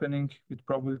also happening with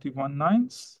probability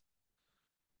 1/9.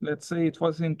 Let's say it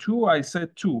was in 2, I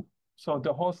said 2. So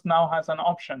the host now has an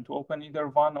option to open either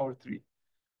 1 or 3.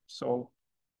 So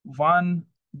 1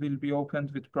 will be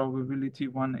opened with probability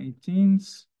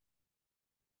 1/18.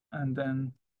 And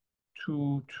then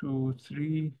 2, 2,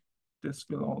 3. This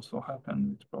will also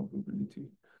happen with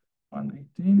probability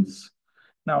 1/18.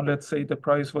 Now let's say the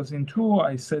price was in 2,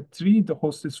 I said 3, the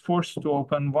host is forced to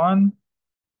open 1.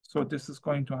 So this is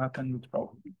going to happen with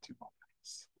probability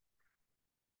 1/9.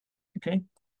 Okay,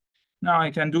 now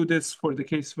I can do this for the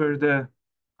case where the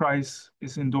price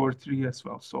is in door 3 as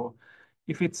well. So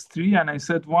if it's 3 and I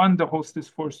said 1, the host is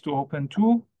forced to open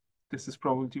 2. This is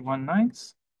probability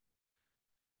 1/9.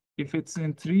 If it's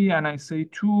in 3 and I say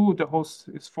 2, the host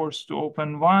is forced to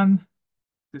open 1.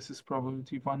 This is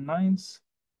probability 1/9.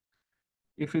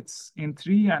 If it's in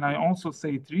 3 and I also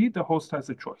say 3, the host has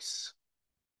a choice.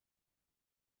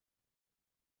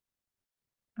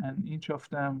 And each of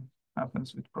them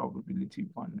happens with probability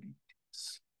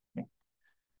 1/18. Okay.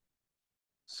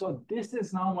 So this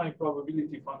is now my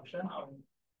probability function. I'm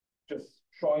just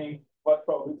showing what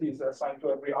probability is assigned to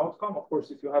every outcome. Of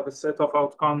course, if you have a set of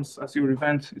outcomes as your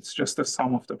event, it's just the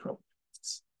sum of the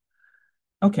probabilities.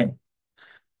 Okay.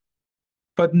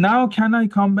 But now can I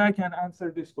come back and answer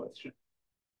this question?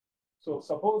 So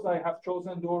suppose I have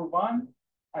chosen door 1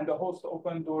 and the host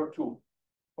opened door 2.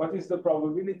 What is the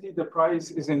probability the price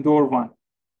is in door 1?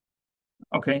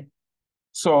 Okay,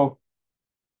 so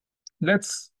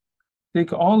let's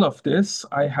take all of this.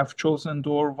 I have chosen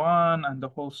door 1 and the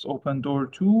host opened door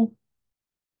 2.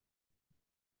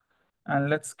 And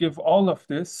let's give all of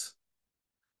this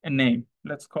a name.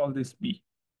 Let's call this B.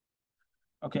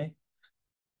 Okay,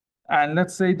 and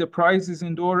let's say the price is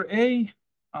in door A.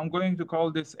 I'm going to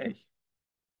call this A.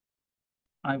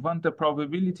 I want the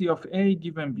probability of A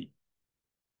given B.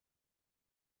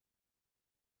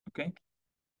 Okay.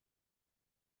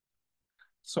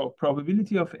 So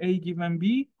probability of A given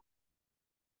B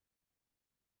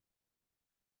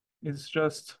is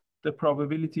just the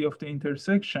probability of the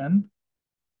intersection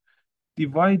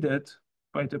divided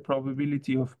by the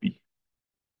probability of B.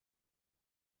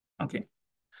 Okay.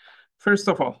 First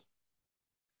of all,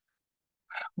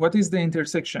 what is the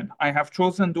intersection? I have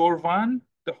chosen door 1.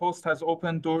 The host has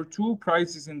opened door 2.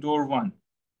 Price is in door 1,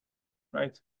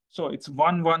 right? So it's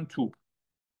 1, 1, 2.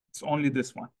 It's only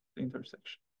this one, the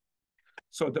intersection.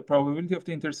 So the probability of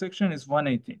the intersection is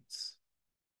 1/18.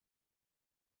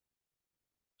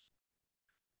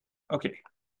 Okay.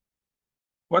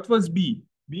 What was B?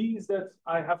 B is that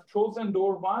I have chosen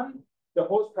door 1. The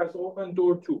host has opened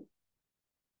door 2.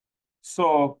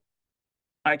 So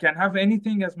I can have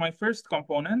anything as my first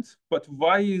component, but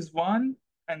Y is 1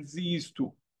 and Z is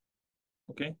 2.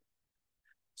 Okay.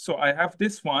 So I have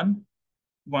this one,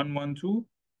 1, 1, 2.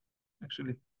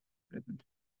 Actually,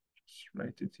 Just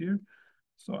write it here.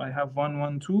 So I have 1,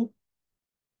 1, 2.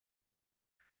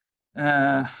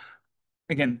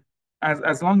 Again,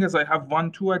 as long as I have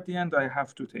 1, 2 at the end, I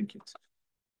have to take it.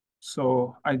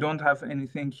 So I don't have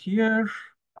anything here.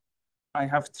 I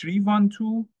have 3, 1,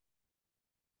 2.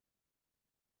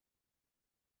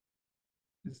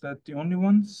 Is that the only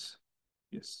ones?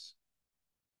 Yes.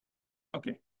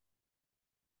 Okay.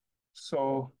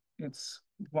 So it's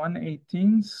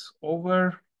 1/18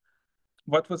 over,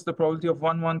 what was the probability of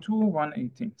 1, 1, 2?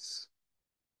 1/18.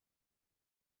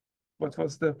 What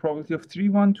was the probability of 3,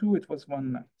 1, 2? It was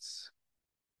 1/9.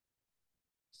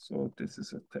 So this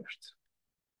is a third.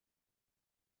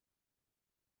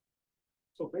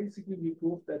 So basically we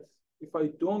proved that if I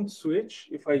don't switch,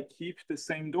 if I keep the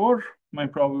same door, my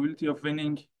probability of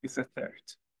winning is a third.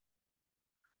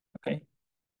 Okay.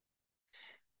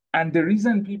 And the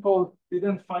reason people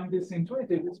didn't find this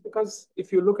intuitive is because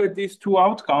if you look at these two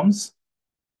outcomes,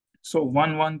 so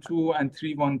 1, 1, 2 and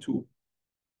 3, 1, 2,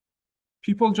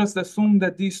 people just assume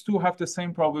that these two have the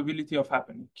same probability of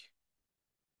happening.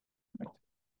 Right?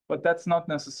 But that's not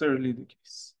necessarily the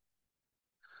case.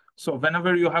 So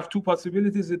whenever you have two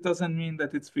possibilities, it doesn't mean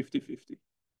that it's 50-50.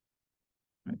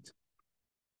 Right?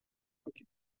 Okay.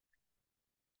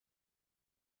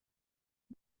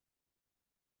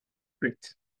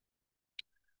 Great.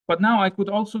 But now I could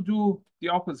also do the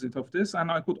opposite of this,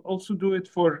 and I could also do it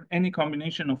for any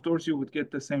combination of doors, you would get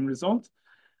the same result.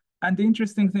 And the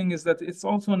interesting thing is that it's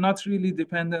also not really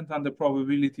dependent on the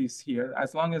probabilities here,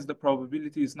 as long as the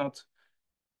probability is not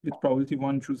with probability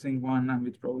 1 choosing 1 and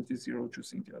with probability 0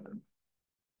 choosing the other.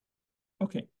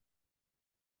 Okay,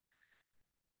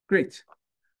 great.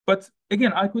 But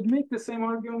again, I could make the same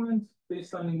argument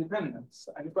based on independence.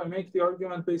 And if I make the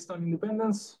argument based on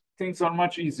independence, things are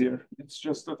much easier. It's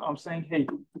just that I'm saying, hey,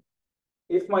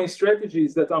 if my strategy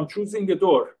is that I'm choosing a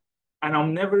door and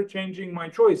I'm never changing my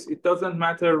choice, it doesn't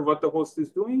matter what the host is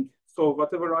doing. So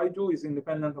whatever I do is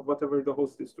independent of whatever the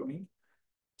host is doing.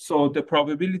 So the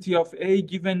probability of A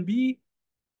given B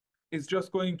is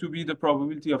just going to be the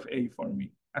probability of A for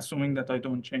me, assuming that I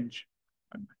don't change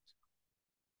my mind,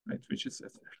 right? Which is a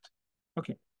third.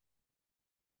 Okay,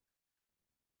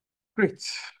 great.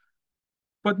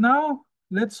 But now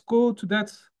let's go to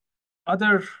that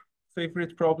other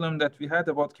favorite problem that we had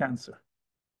about cancer.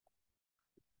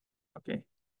 Okay.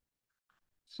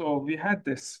 So we had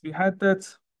this. We had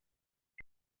that.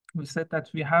 We said that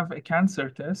we have a cancer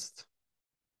test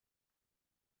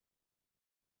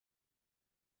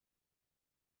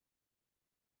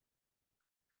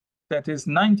that is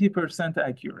 90%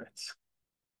 accurate,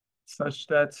 such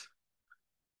that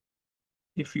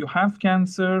if you have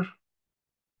cancer,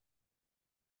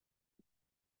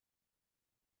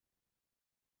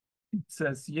 it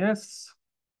says yes,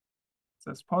 it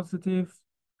says positive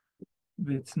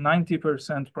with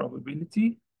 90%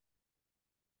 probability.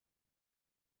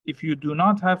 If you do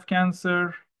not have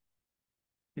cancer,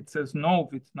 it says no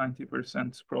with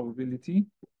 90% probability.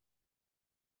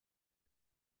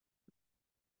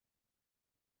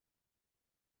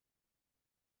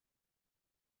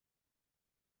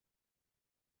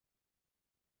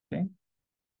 Okay.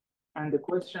 And the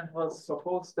question was,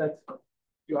 suppose that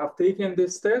you have taken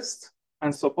this test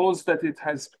and suppose that it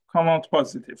has come out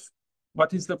positive.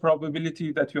 What is the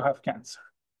probability that you have cancer?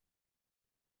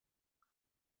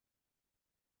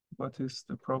 What is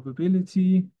the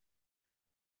probability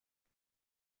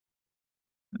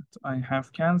that I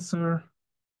have cancer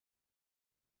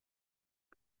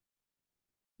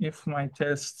if my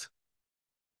test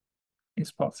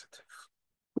is positive?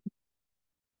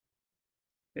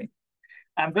 Okay.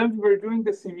 And when we were doing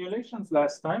the simulations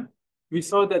last time, we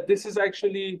saw that this is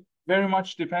actually very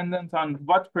much dependent on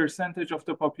what percentage of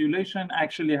the population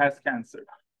actually has cancer.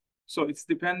 So it's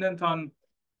dependent on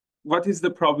what is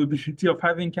the probability of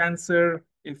having cancer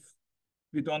if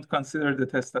we don't consider the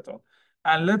test at all.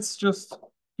 And let's just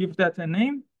give that a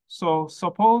name. So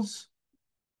suppose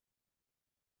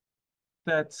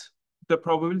that the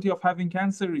probability of having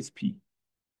cancer is P.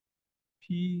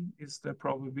 P is the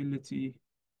probability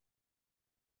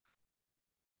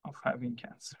of having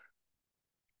cancer.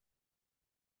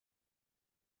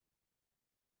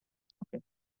 Okay.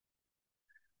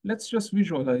 Let's just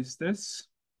visualize this.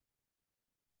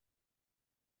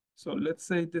 So let's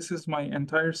say this is my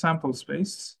entire sample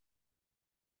space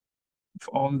of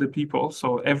all the people.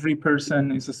 So every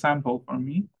person is a sample for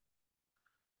me.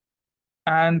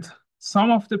 And some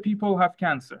of the people have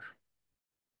cancer,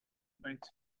 right?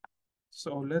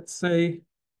 So let's say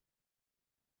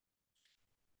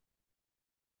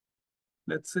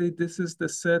this is the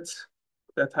set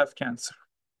that have cancer.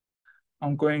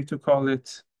 I'm going to call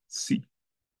it C.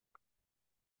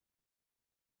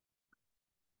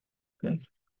 Okay.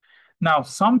 Now,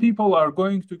 some people are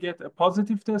going to get a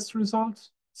positive test result.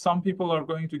 Some people are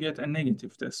going to get a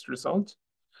negative test result.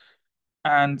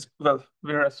 And well,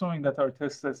 we're assuming that our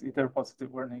test is either positive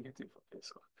or negative. Okay,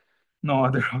 so no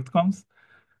other outcomes.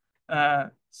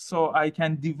 So I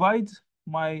can divide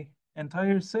my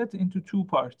entire set into two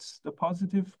parts, the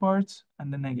positive part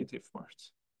and the negative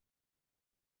part.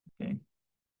 Okay.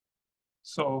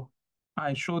 So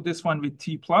I showed this one with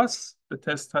T plus, the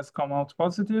test has come out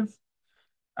positive,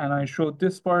 and I showed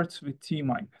this part with T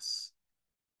minus,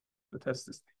 the test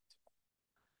is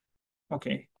negative.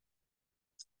 Okay.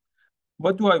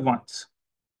 What do I want?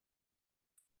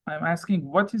 I'm asking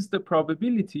what is the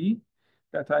probability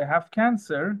that I have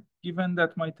cancer given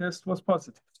that my test was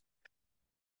positive?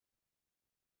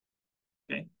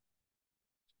 Okay.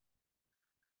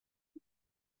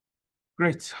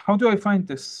 Great. How do I find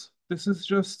this? This is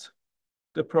just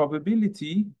the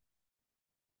probability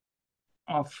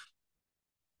of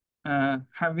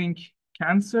having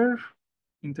cancer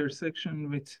intersection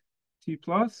with T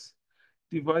plus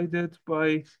divided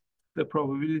by the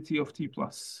probability of T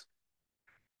plus.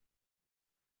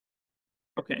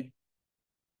 Okay.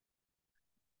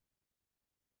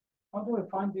 How do I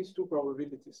find these two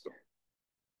probabilities though?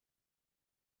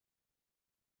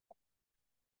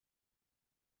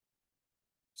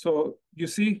 So you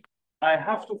see, I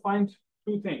have to find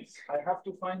two things. I have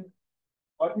to find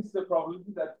what is the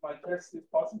probability that my test is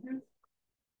positive,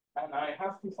 and I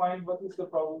have to find what is the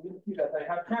probability that I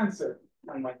have cancer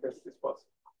and my test is positive.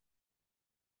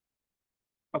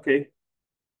 Okay.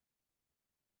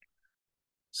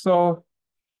 So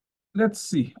let's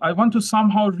see. I want to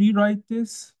somehow rewrite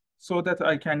this so that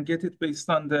I can get it based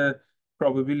on the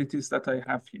probabilities that I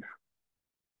have here.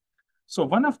 So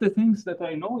one of the things that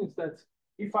I know is that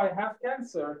if I have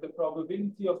cancer, the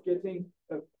probability of getting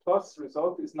a plus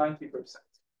result is 90%,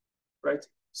 right?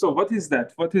 So what is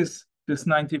that? What is this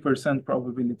 90%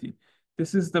 probability?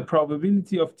 This is the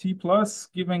probability of T plus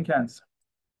given cancer,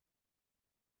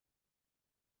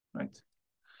 right?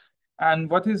 And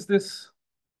what is this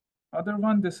other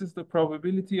one? This is the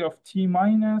probability of T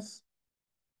minus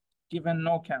given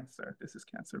no cancer. This is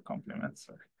cancer complement,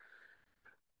 sorry.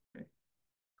 Okay.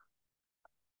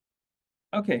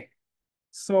 Okay,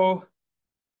 so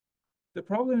the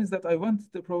problem is that I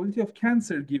want the probability of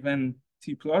cancer given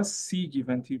T plus, C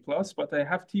given T plus, but I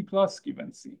have T plus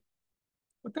given C.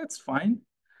 But that's fine.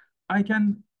 I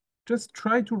can just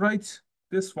try to write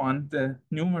this one, the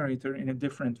numerator, in a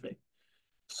different way.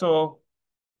 So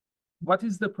what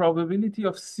is the probability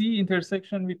of C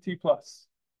intersection with T plus?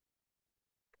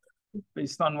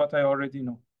 Based on what I already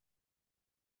know.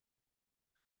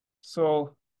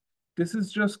 So this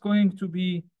is just going to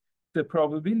be the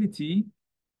probability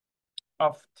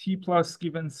of T plus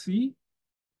given C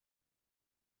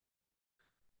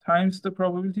times the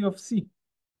probability of C,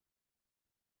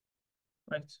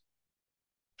 right?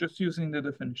 Just using the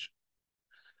definition.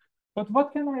 But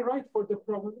what can I write for the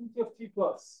probability of T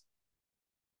plus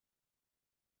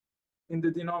in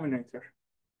the denominator?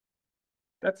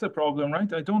 That's a problem,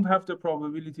 right? I don't have the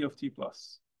probability of T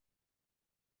plus.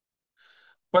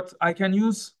 But I can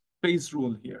use Bayes'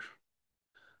 rule here.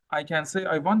 I can say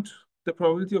I want the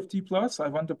probability of T plus, I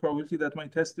want the probability that my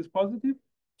test is positive.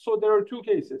 So there are two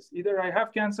cases. Either I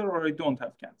have cancer or I don't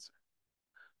have cancer,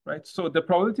 right? So the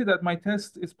probability that my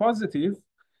test is positive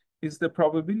is the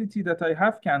probability that I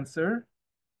have cancer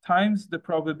times the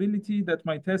probability that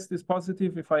my test is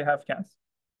positive if I have cancer,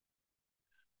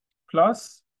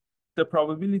 plus the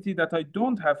probability that I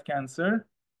don't have cancer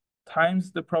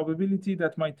times the probability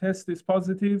that my test is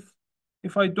positive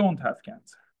if I don't have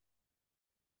cancer.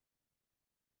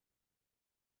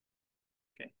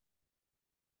 Okay.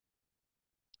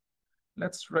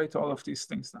 Let's write all of these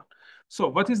things down. So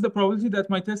what is the probability that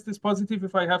my test is positive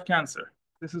if I have cancer?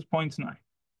 This is 0.9.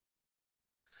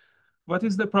 What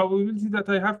is the probability that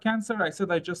I have cancer? I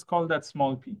said I just call that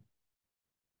small p.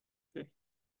 Okay,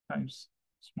 times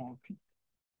small p.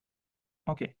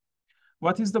 Okay.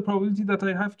 What is the probability that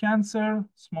I have cancer?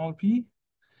 Small p.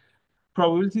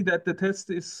 Probability that the test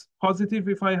is positive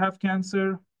if I have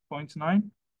cancer? 0.9.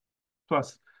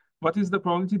 Plus, what is the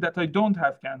probability that I don't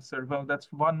have cancer? Well,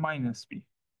 that's 1 minus p.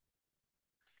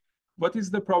 What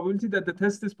is the probability that the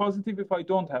test is positive if I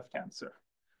don't have cancer?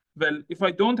 Well, if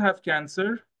I don't have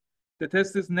cancer, the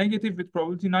test is negative with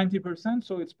probability 90%,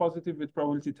 so it's positive with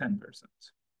probability 10%.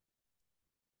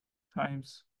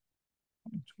 Times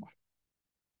 0.1.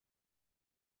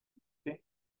 Okay.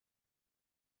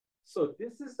 So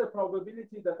this is the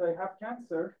probability that I have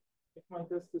cancer if my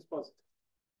test is positive.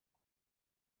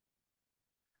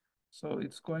 So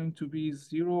it's going to be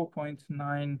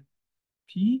 0.9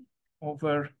 p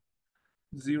over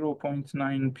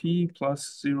 0.9p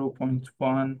plus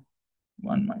 0.11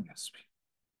 minus p.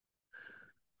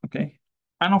 Okay.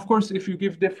 And of course, if you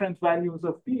give different values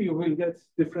of p, you will get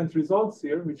different results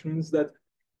here, which means that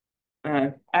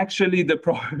actually the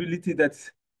probability that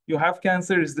you have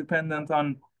cancer is dependent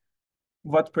on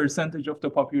what percentage of the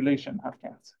population have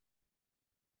cancer,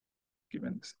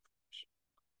 given this information.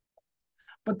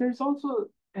 But there's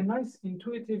also a nice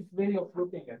intuitive way of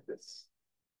looking at this.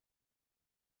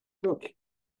 Look,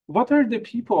 what are the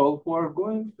people who are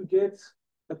going to get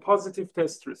a positive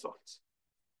test result?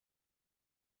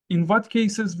 In what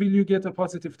cases will you get a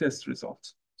positive test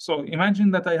result? So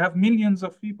imagine that I have millions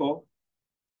of people.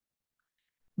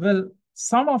 Well,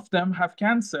 some of them have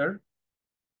cancer,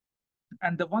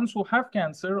 and the ones who have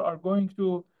cancer are going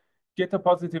to get a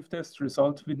positive test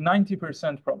result with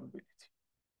 90% probability.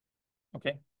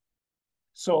 Okay.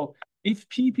 So if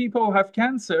P people have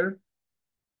cancer,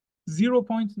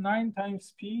 0.9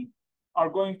 times P are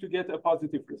going to get a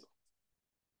positive result.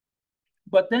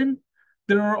 But then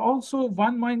there are also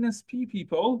 1 minus P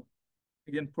people,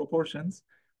 again, proportions,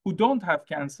 who don't have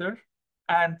cancer,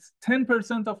 and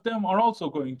 10% of them are also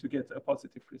going to get a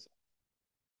positive result.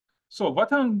 So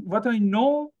what I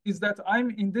know is that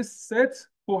I'm in this set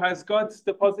who has got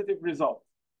the positive result,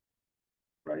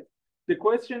 right? The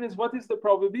question is, what is the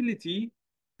probability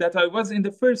that I was in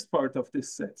the first part of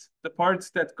this set, the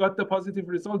parts that got the positive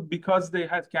result because they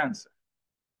had cancer?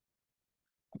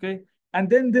 Okay, and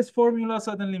then this formula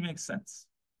suddenly makes sense,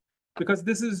 because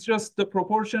this is just the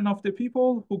proportion of the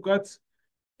people who got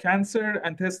cancer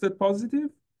and tested positive,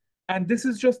 and this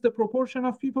is just the proportion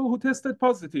of people who tested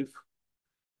positive.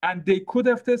 And they could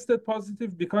have tested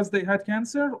positive because they had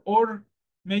cancer, or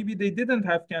maybe they didn't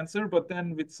have cancer, but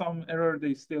then with some error,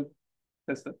 they still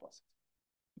tested positive.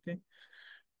 Okay.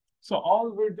 So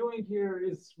all we're doing here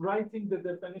is writing the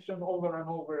definition over and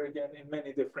over again in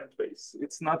many different ways.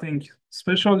 It's nothing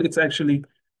special. It's actually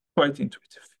quite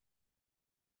intuitive.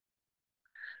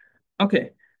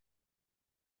 Okay.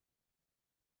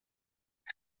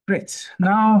 Great.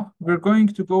 Now we're going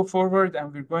to go forward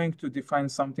and we're going to define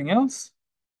something else.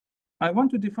 I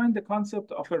want to define the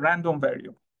concept of a random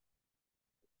variable.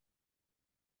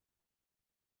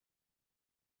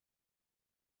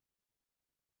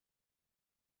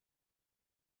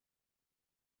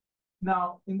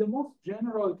 Now, in the most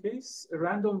general case, a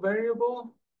random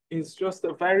variable is just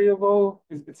a variable,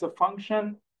 it's a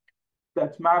function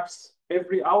that maps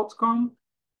every outcome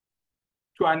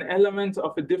to an element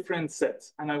of a different set.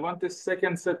 And I want this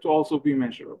second set to also be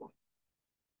measurable.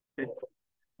 Okay.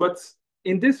 But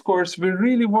in this course, we're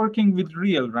really working with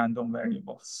real random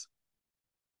variables.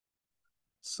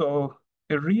 So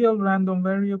a real random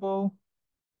variable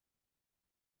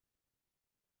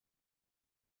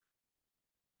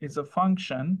is a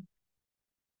function,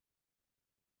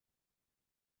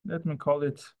 let me call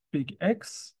it big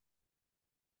X,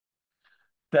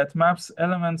 that maps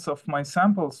elements of my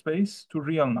sample space to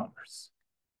real numbers.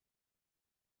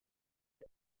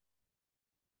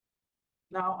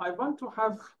 Now, I want to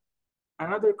have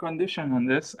another condition on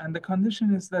this, and the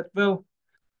condition is that, well,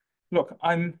 look,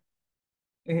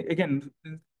 again,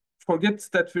 forget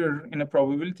that we're in a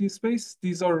probability space.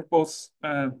 These are both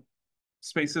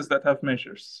spaces that have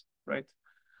measures, right?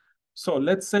 So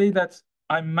let's say that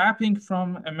I'm mapping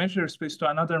from a measure space to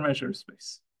another measure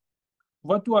space.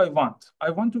 What do I want?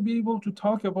 I want to be able to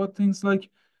talk about things like,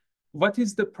 what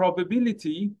is the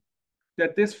probability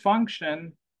that this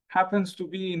function happens to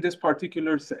be in this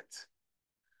particular set?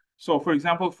 So for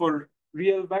example, for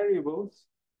real variables,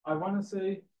 I want to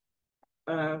say,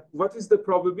 what is the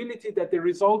probability that the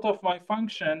result of my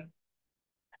function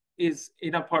is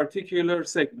in a particular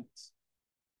segment,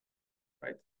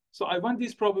 right? So I want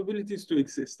these probabilities to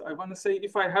exist. I want to say,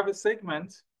 if I have a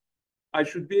segment, I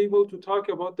should be able to talk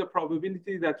about the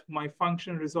probability that my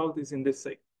function result is in this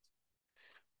segment.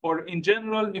 Or in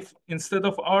general, if instead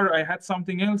of R, I had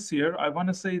something else here, I want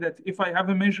to say that if I have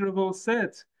a measurable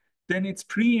set, then its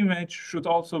pre-image should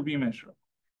also be measurable.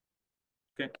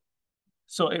 Okay.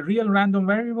 So a real random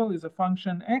variable is a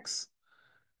function X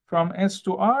from S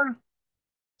to R,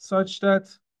 such that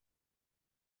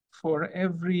for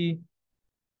every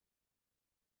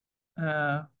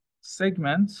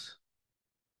segment,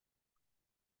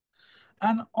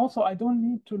 and also I don't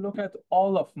need to look at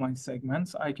all of my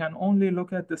segments. I can only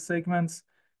look at the segments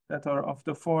that are of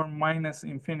the form minus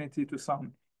infinity to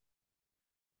some,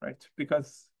 right?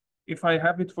 Because if I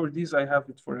have it for these, I have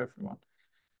it for everyone.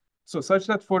 So such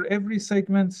that for every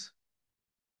segment,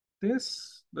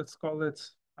 this, let's call it,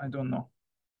 I don't know.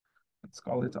 Let's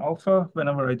call it alpha.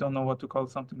 Whenever I don't know what to call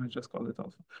something, I just call it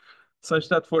alpha. Such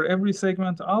that for every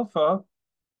segment alpha,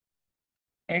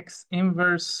 X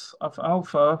inverse of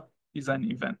alpha is an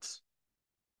event.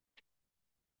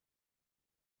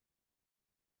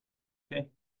 Okay.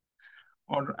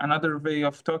 Or another way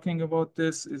of talking about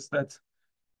this is that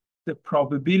the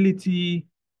probability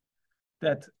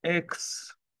that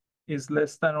X is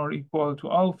less than or equal to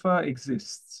alpha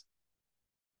exists.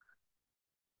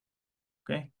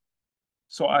 Okay.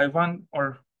 So I want,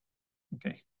 or,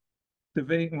 okay. The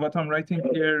way what I'm writing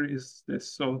here is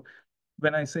this. So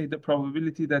when I say the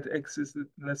probability that X is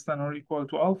less than or equal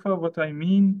to alpha, what I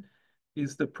mean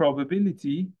is the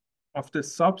probability of the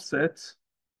subset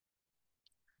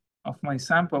of my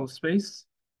sample space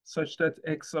such that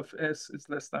X of S is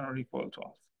less than or equal to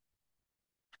alpha.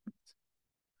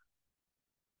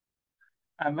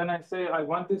 And when I say I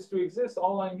want this to exist,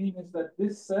 all I mean is that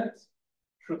this set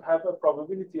should have a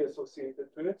probability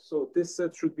associated to it. So this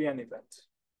set should be an event.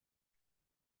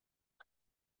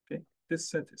 Okay, this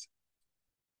set is.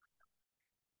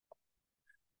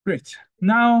 Great.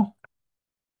 Now,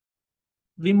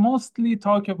 we mostly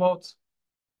talk about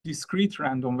discrete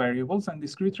random variables, and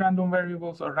discrete random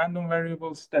variables are random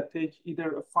variables that take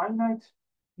either a finite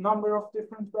number of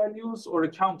different values or a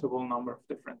countable number of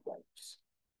different values.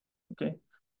 Okay,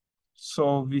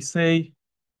 so we say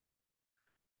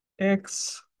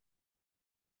X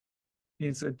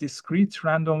is a discrete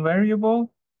random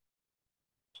variable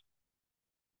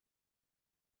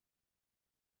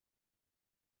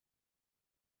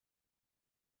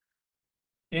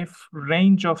if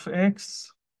range of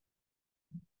X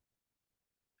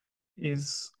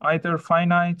is either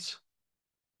finite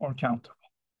or countable.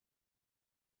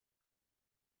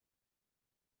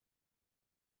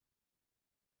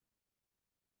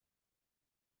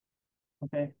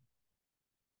 Okay.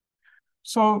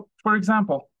 So, for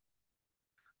example,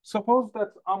 suppose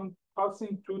that I'm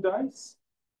tossing two dice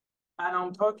and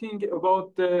I'm talking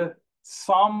about the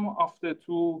sum of the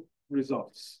two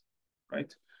results,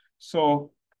 right?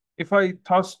 So if I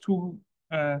toss two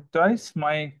dice,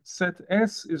 my set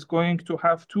S is going to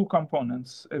have two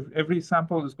components. Every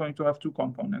sample is going to have two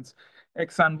components,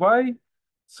 X and Y,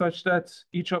 such that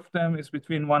each of them is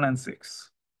between 1 and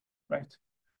 6, right?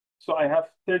 So I have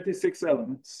 36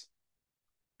 elements.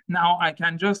 Now I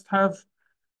can just have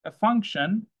a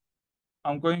function.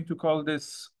 I'm going to call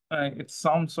this its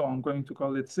sum, so I'm going to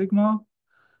call it sigma,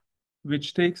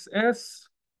 which takes S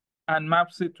and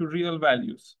maps it to real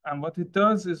values. And what it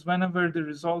does is whenever the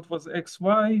result was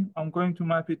xy, I'm going to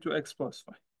map it to x plus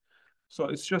y. So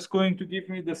it's just going to give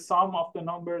me the sum of the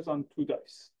numbers on two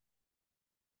dice.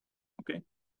 Okay.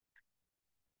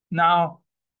 Now,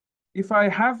 if I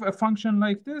have a function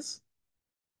like this,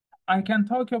 I can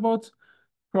talk about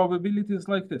probabilities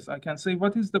like this. I can say,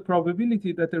 what is the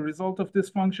probability that the result of this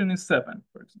function is 7,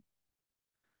 for example?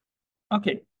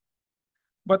 Okay.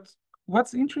 But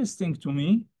what's interesting to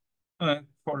me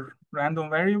for random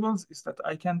variables is that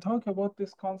I can talk about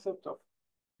this concept of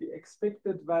the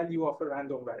expected value of a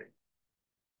random variable.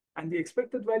 And the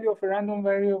expected value of a random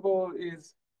variable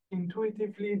is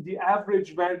intuitively the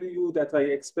average value that I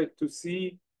expect to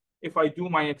see if I do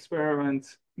my experiment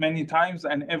many times,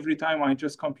 and every time I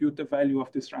just compute the value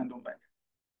of this random value.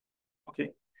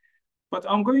 Okay, but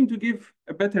I'm going to give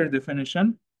a better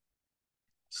definition.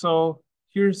 So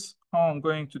here's how I'm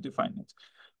going to define it.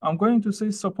 I'm going to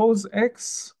say, suppose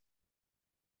X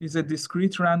is a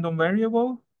discrete random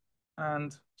variable.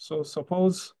 And so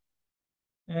suppose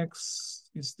X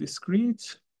is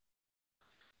discrete.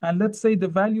 And let's say the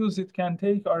values it can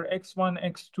take are X1,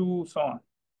 X2, so on.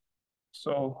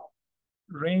 So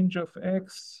range of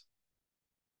X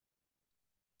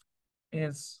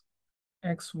is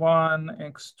X1,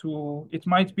 X2. It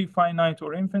might be finite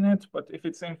or infinite, but if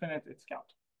it's infinite, it's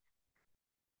countable.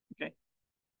 Okay.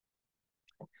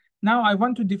 Now I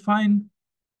want to define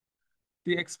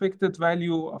the expected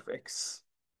value of X.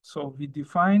 So we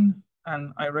define,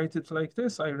 and I write it like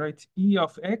this. I write E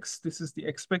of X. This is the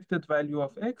expected value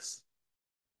of X.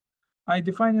 I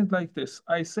define it like this.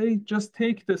 I say just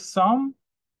take the sum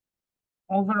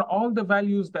over all the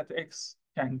values that X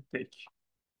can take,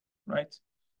 right?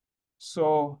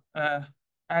 So,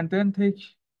 and then take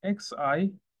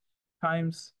Xi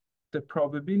times the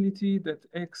probability that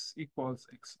X equals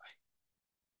Xi.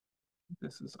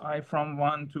 This is I from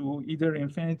 1 to either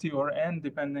infinity or n,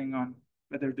 depending on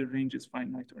whether the range is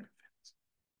finite or infinite.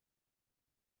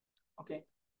 Okay.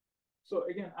 So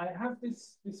again, I have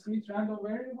this discrete random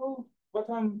variable. What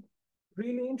I'm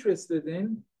really interested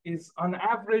in is, on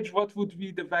average, what would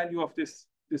be the value of this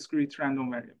discrete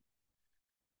random variable?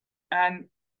 And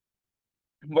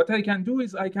what I can do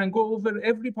is I can go over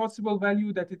every possible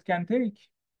value that it can take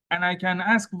And I can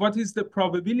ask what is the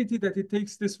probability that it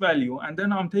takes this value? And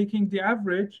then I'm taking the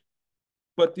average,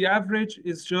 but the average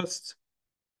is just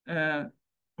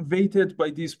weighted by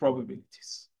these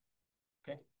probabilities.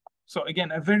 Okay. So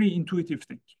again, a very intuitive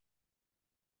thing.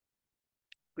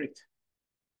 Great.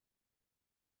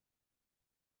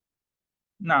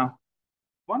 Now,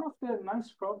 one of the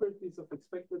nice properties of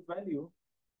expected value,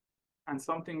 and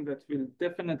something that will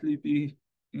definitely be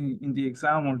in the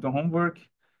exam or the homework,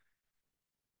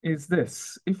 is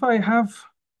this. If I have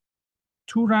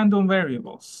two random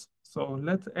variables, so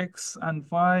let x and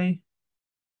y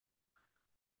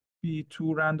be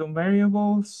two random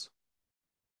variables,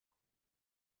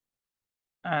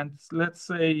 and let's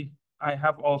say I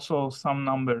have also some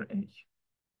number a.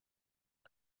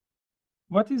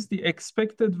 What is the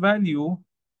expected value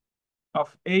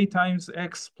of a times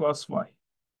x plus y?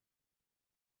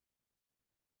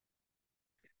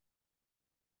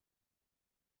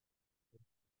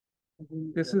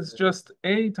 This is just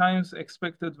a times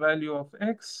expected value of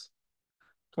x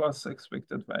plus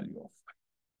expected value of y.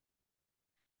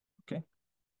 Okay.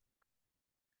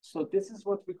 So this is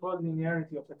what we call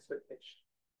linearity of expectation.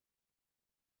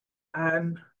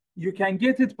 And you can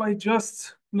get it by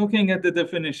just looking at the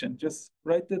definition. Just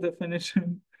write the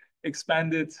definition,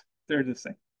 expand it, they're the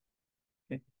same.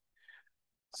 Okay.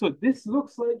 So this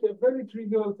looks like a very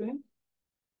trivial thing.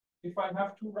 If I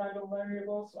have two random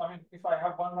variables, if I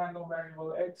have one random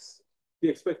variable x, the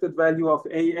expected value of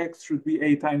ax should be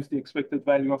a times the expected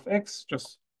value of x.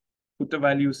 Just put the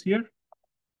values here,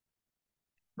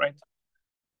 right?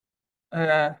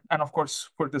 And of course,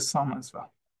 for the sum as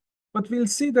well. But we'll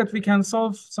see that we can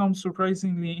solve some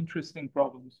surprisingly interesting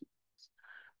problems.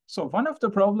 So one of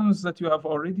the problems that you have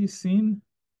already seen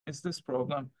is this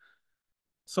problem.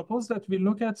 Suppose that we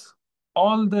look at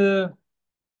all the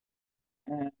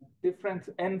different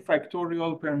n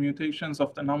factorial permutations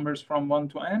of the numbers from 1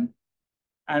 to n,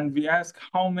 and we ask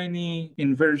how many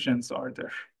inversions are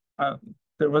there.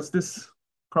 There was this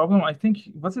problem, I think,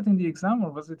 was it in the exam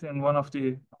or was it in one of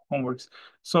the homeworks?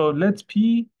 So let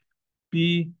P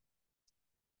be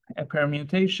a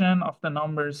permutation of the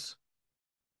numbers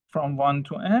from 1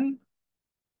 to n.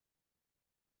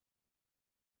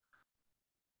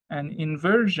 And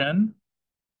inversion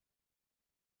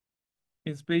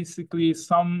is basically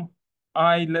some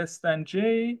I less than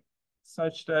j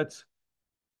such that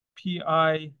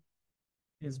pi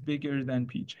is bigger than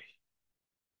pj.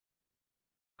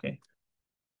 Okay.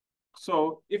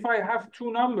 So if I have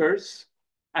two numbers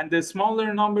and the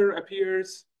smaller number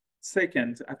appears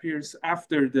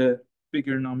after the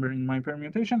bigger number in my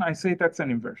permutation, I say that's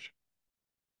an inversion.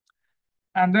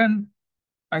 And then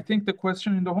I think the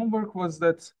question in the homework was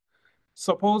that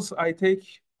suppose I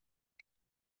take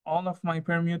all of my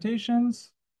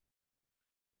permutations,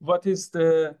 what is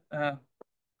the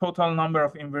total number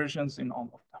of inversions in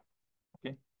all of them?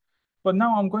 Okay. But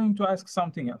now I'm going to ask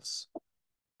something else.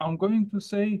 I'm going to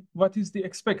say, what is the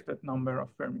expected number of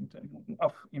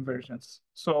inversions?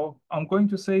 So I'm going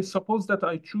to say, suppose that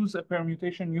I choose a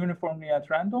permutation uniformly at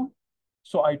random.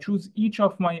 So I choose each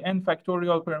of my n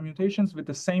factorial permutations with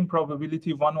the same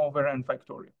probability 1 over n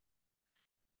factorial.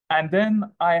 And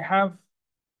then I have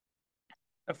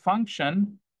a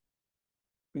function,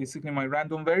 basically my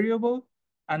random variable,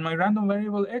 and my random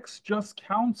variable x just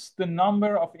counts the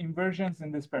number of inversions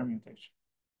in this permutation.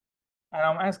 And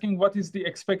I'm asking what is the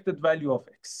expected value of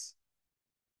x?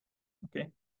 Okay.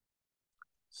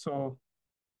 So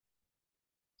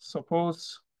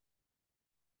suppose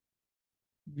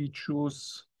we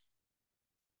choose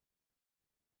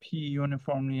P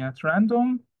uniformly at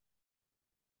random.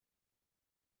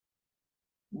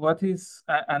 What is,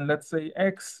 and let's say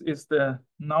x is the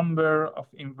number of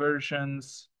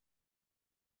inversions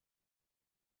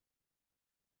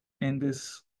in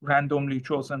this randomly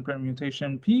chosen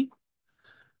permutation P.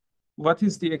 What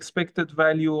is the expected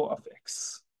value of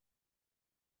x?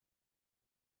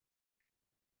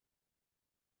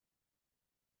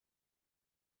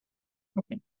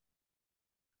 Okay.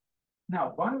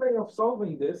 Now, one way of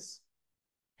solving this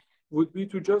would be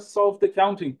to just solve the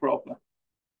counting problem.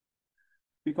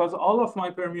 Because all of my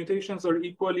permutations are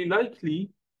equally likely,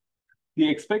 the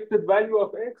expected value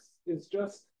of x is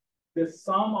just the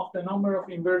sum of the number of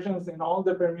inversions in all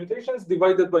the permutations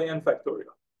divided by n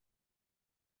factorial,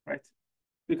 right?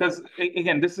 Because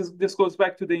again, this goes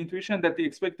back to the intuition that the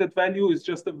expected value is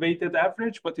just a weighted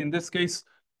average, but in this case,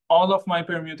 all of my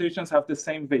permutations have the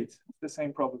same weight, the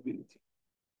same probability.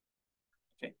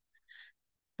 Okay.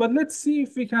 But let's see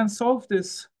if we can solve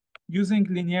this using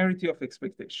linearity of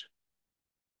expectation.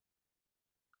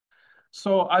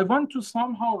 So I want to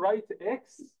somehow write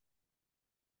x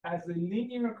as a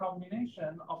linear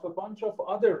combination of a bunch of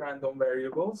other random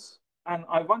variables. And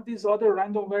I want these other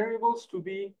random variables to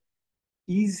be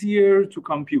easier to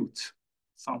compute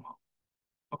somehow.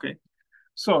 Okay,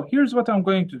 so here's what I'm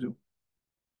going to do.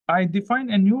 I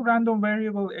define a new random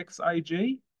variable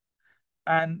xij,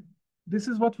 and this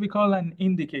is what we call an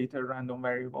indicator random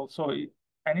variable. So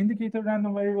an indicator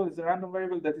random variable is a random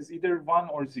variable that is either 1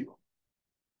 or 0.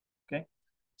 Okay,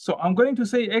 so I'm going to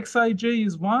say xij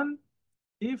is 1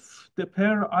 if the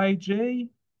pair ij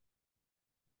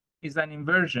is an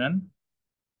inversion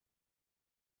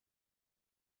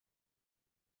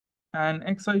and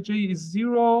xij is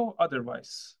 0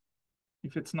 otherwise,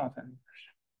 if it's not an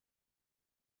inversion.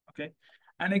 Okay,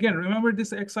 and again, remember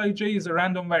this xij is a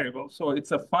random variable, so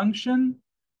it's a function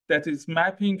that is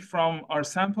mapping from our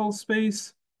sample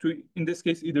space to, in this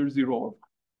case, either 0 or 1.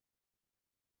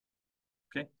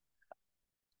 Okay,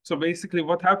 so basically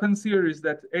what happens here is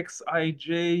that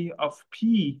xij of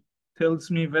p tells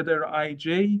me whether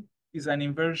ij is an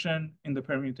inversion in the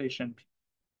permutation p.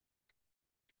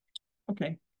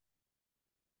 Okay.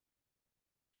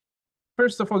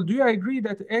 First of all, do you agree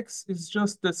that x is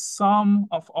just the sum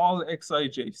of all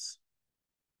xij's?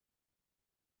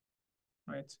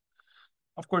 Right?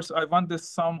 Of course, I want the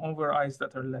sum over i's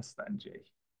that are less than j.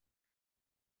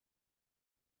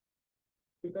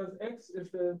 Because x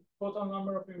is the total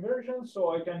number of inversions,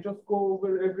 so I can just go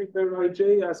over every pair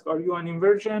ij, ask, are you an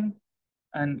inversion?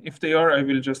 And if they are, I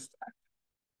will just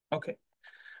add. Okay.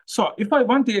 So if I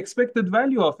want the expected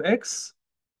value of x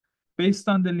based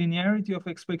on the linearity of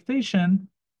expectation,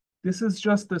 this is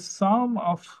just the sum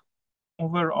of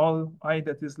over all I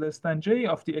that is less than j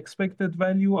of the expected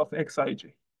value of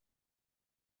xij.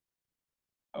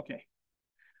 Okay,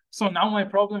 so now my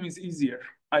problem is easier.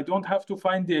 I don't have to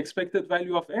find the expected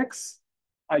value of x.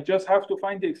 I just have to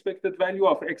find the expected value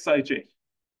of xij.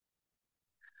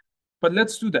 But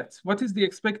let's do that. What is the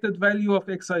expected value of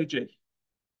xij?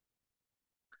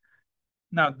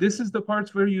 Now, this is the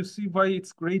part where you see why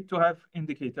it's great to have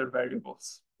indicator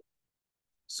variables.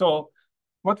 So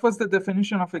what was the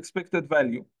definition of expected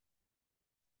value?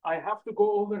 I have to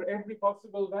go over every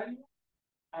possible value,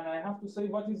 and I have to say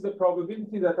what is the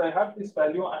probability that I have this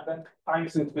value, and then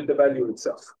times it with the value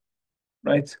itself,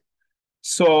 right?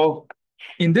 So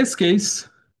in this case,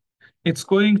 it's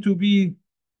going to be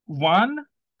 1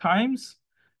 times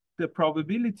the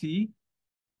probability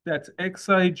that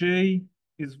xij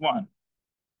is 1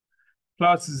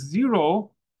 plus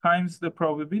 0 times the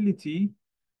probability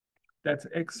that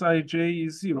xij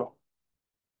is 0,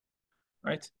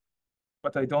 right?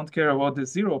 But I don't care about the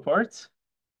 0 part,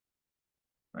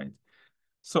 right?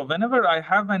 So whenever I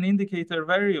have an indicator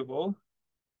variable,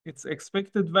 its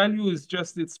expected value is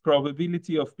just its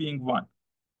probability of being 1.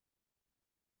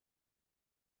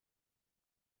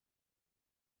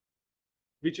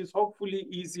 Which is hopefully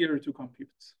easier to compute.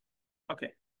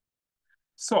 Okay.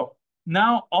 So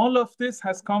now all of this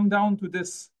has come down to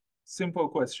this simple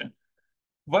question.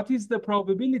 What is the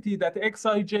probability that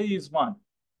xij is 1?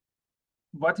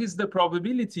 What is the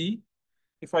probability,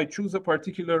 if I choose a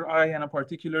particular I and a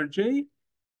particular j,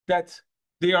 that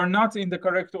they are not in the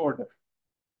correct order?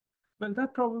 Well,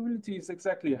 that probability is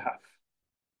exactly a half,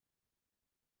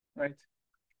 right?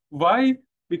 Why?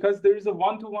 Because there is a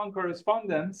one-to-one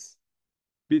correspondence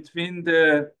between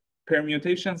the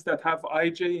permutations that have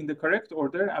ij in the correct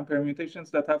order and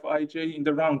permutations that have ij in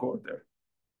the wrong order.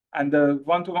 And the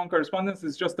one-to-one correspondence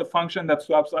is just a function that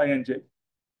swaps I and j,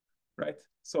 right?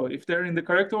 So if they're in the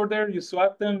correct order, you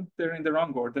swap them, they're in the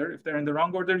wrong order. If they're in the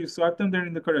wrong order, you swap them, they're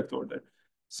in the correct order.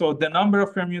 So the number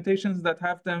of permutations that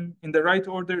have them in the right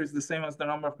order is the same as the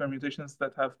number of permutations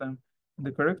that have them in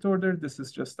the correct order. This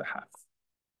is just a half.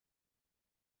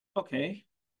 Okay,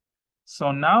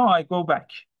 so now I go back.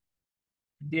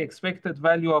 The expected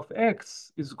value of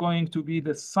x is going to be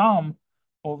the sum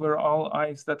over all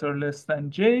i's that are less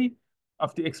than j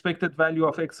of the expected value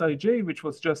of xij, which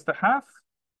was just a half.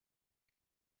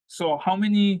 So how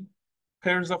many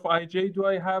pairs of ij do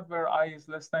I have where I is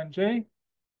less than j?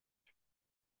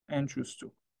 And choose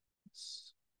 2.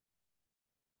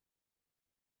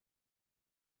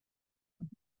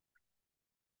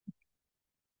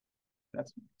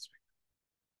 That's my expected.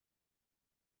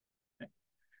 Okay.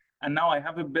 And now I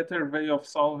have a better way of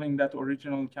solving that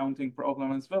original counting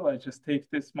problem as well. I just take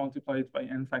this, multiply it by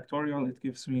n factorial. It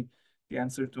gives me the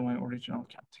answer to my original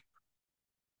counting.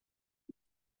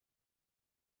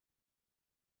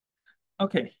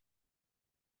 Okay.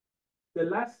 The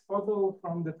last puzzle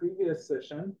from the previous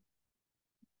session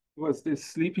was this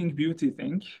Sleeping Beauty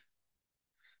thing.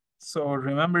 So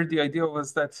remember, the idea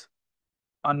was that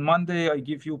on Monday, I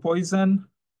give you poison.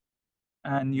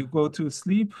 and you go to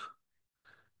sleep,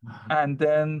 and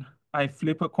then I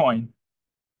flip a coin.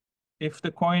 If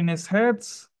the coin is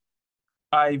heads,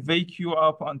 I wake you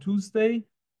up on Tuesday.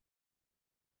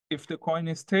 If the coin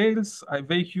is tails, I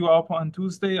wake you up on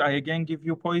Tuesday. I again give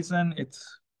you poison. It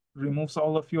removes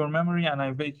all of your memory, and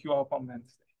I wake you up on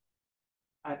Wednesday.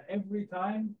 And every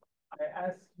time I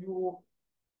ask you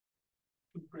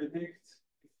to predict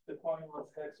if the coin was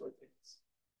heads or tails.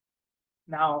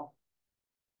 Now,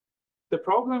 the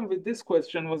problem with this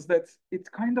question was that it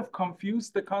kind of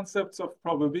confused the concepts of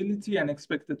probability and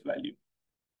expected value,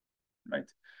 right?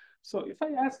 So if I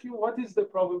ask you what is the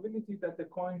probability that the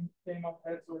coin came up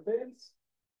heads or tails,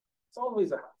 it's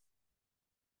always a half.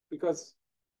 Because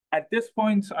at this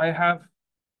point, I have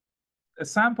a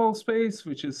sample space,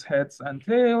 which is heads and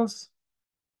tails,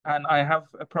 and I have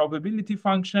a probability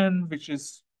function, which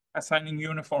is assigning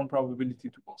uniform probability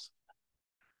to both.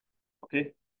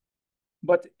 Okay.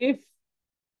 But if,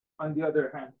 on the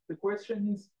other hand, the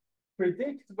question is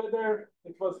predict whether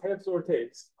it was heads or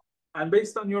tails. And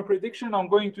based on your prediction, I'm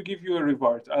going to give you a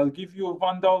reward. I'll give you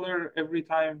 $1 every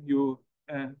time you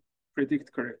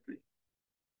predict correctly.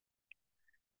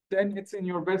 Then it's in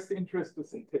your best interest to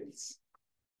say tails.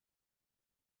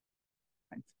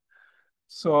 Right.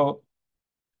 So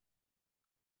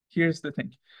here's the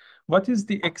thing. What is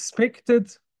the expected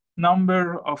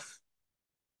number of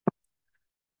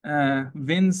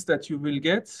wins that you will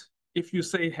get if you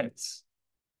say heads?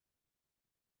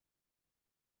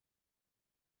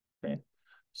 Okay,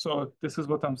 so this is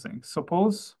what I'm saying.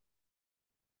 Suppose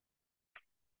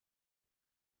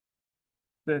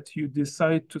that you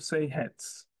decide to say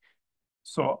heads.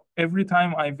 So every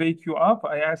time I wake you up,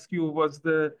 I ask you, was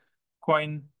the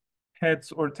coin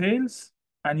heads or tails?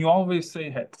 And you always say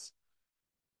heads.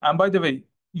 And by the way,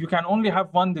 you can only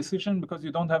have one decision because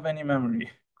you don't have any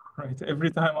memory, right? Every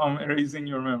time I'm erasing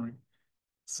your memory.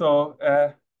 So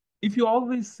if you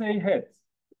always say heads,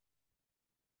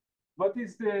 what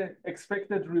is the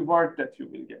expected reward that you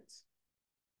will get?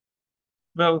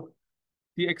 Well,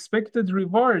 the expected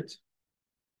reward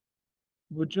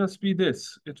would just be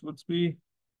this. It would be,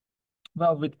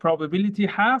 well, with probability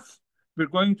half, we're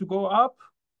going to go up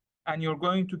and you're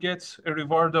going to get a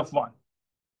reward of 1.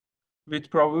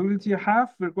 With probability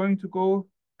half, we're going to go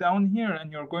down here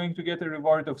and you're going to get a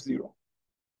reward of 0,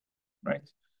 right?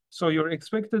 So your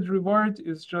expected reward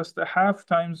is just a half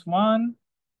times 1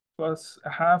 plus a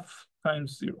half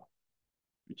times 0,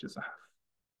 which is a half.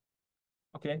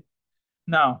 Okay,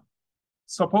 now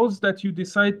suppose that you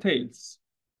decide tails.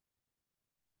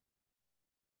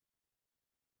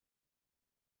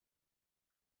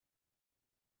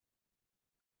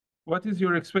 What is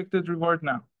your expected reward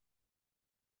now?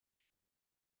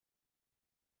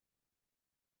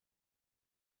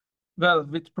 Well,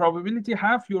 with probability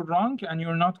half, you're wrong and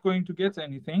you're not going to get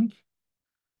anything.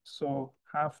 So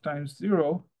half times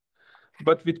 0.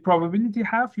 But with probability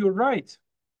half, you're right.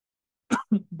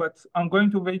 But I'm going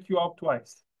to wake you up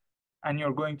twice and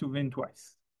you're going to win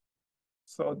twice.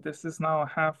 So this is now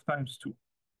half times 2.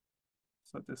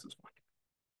 So this is 1.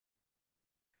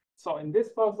 So in this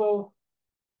puzzle,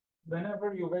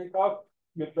 whenever you wake up,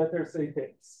 you'd better say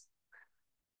tails.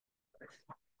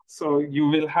 So you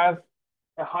will have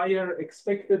a higher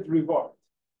expected reward,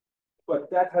 but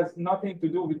that has nothing to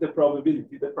do with the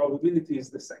probability. The probability is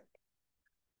the same.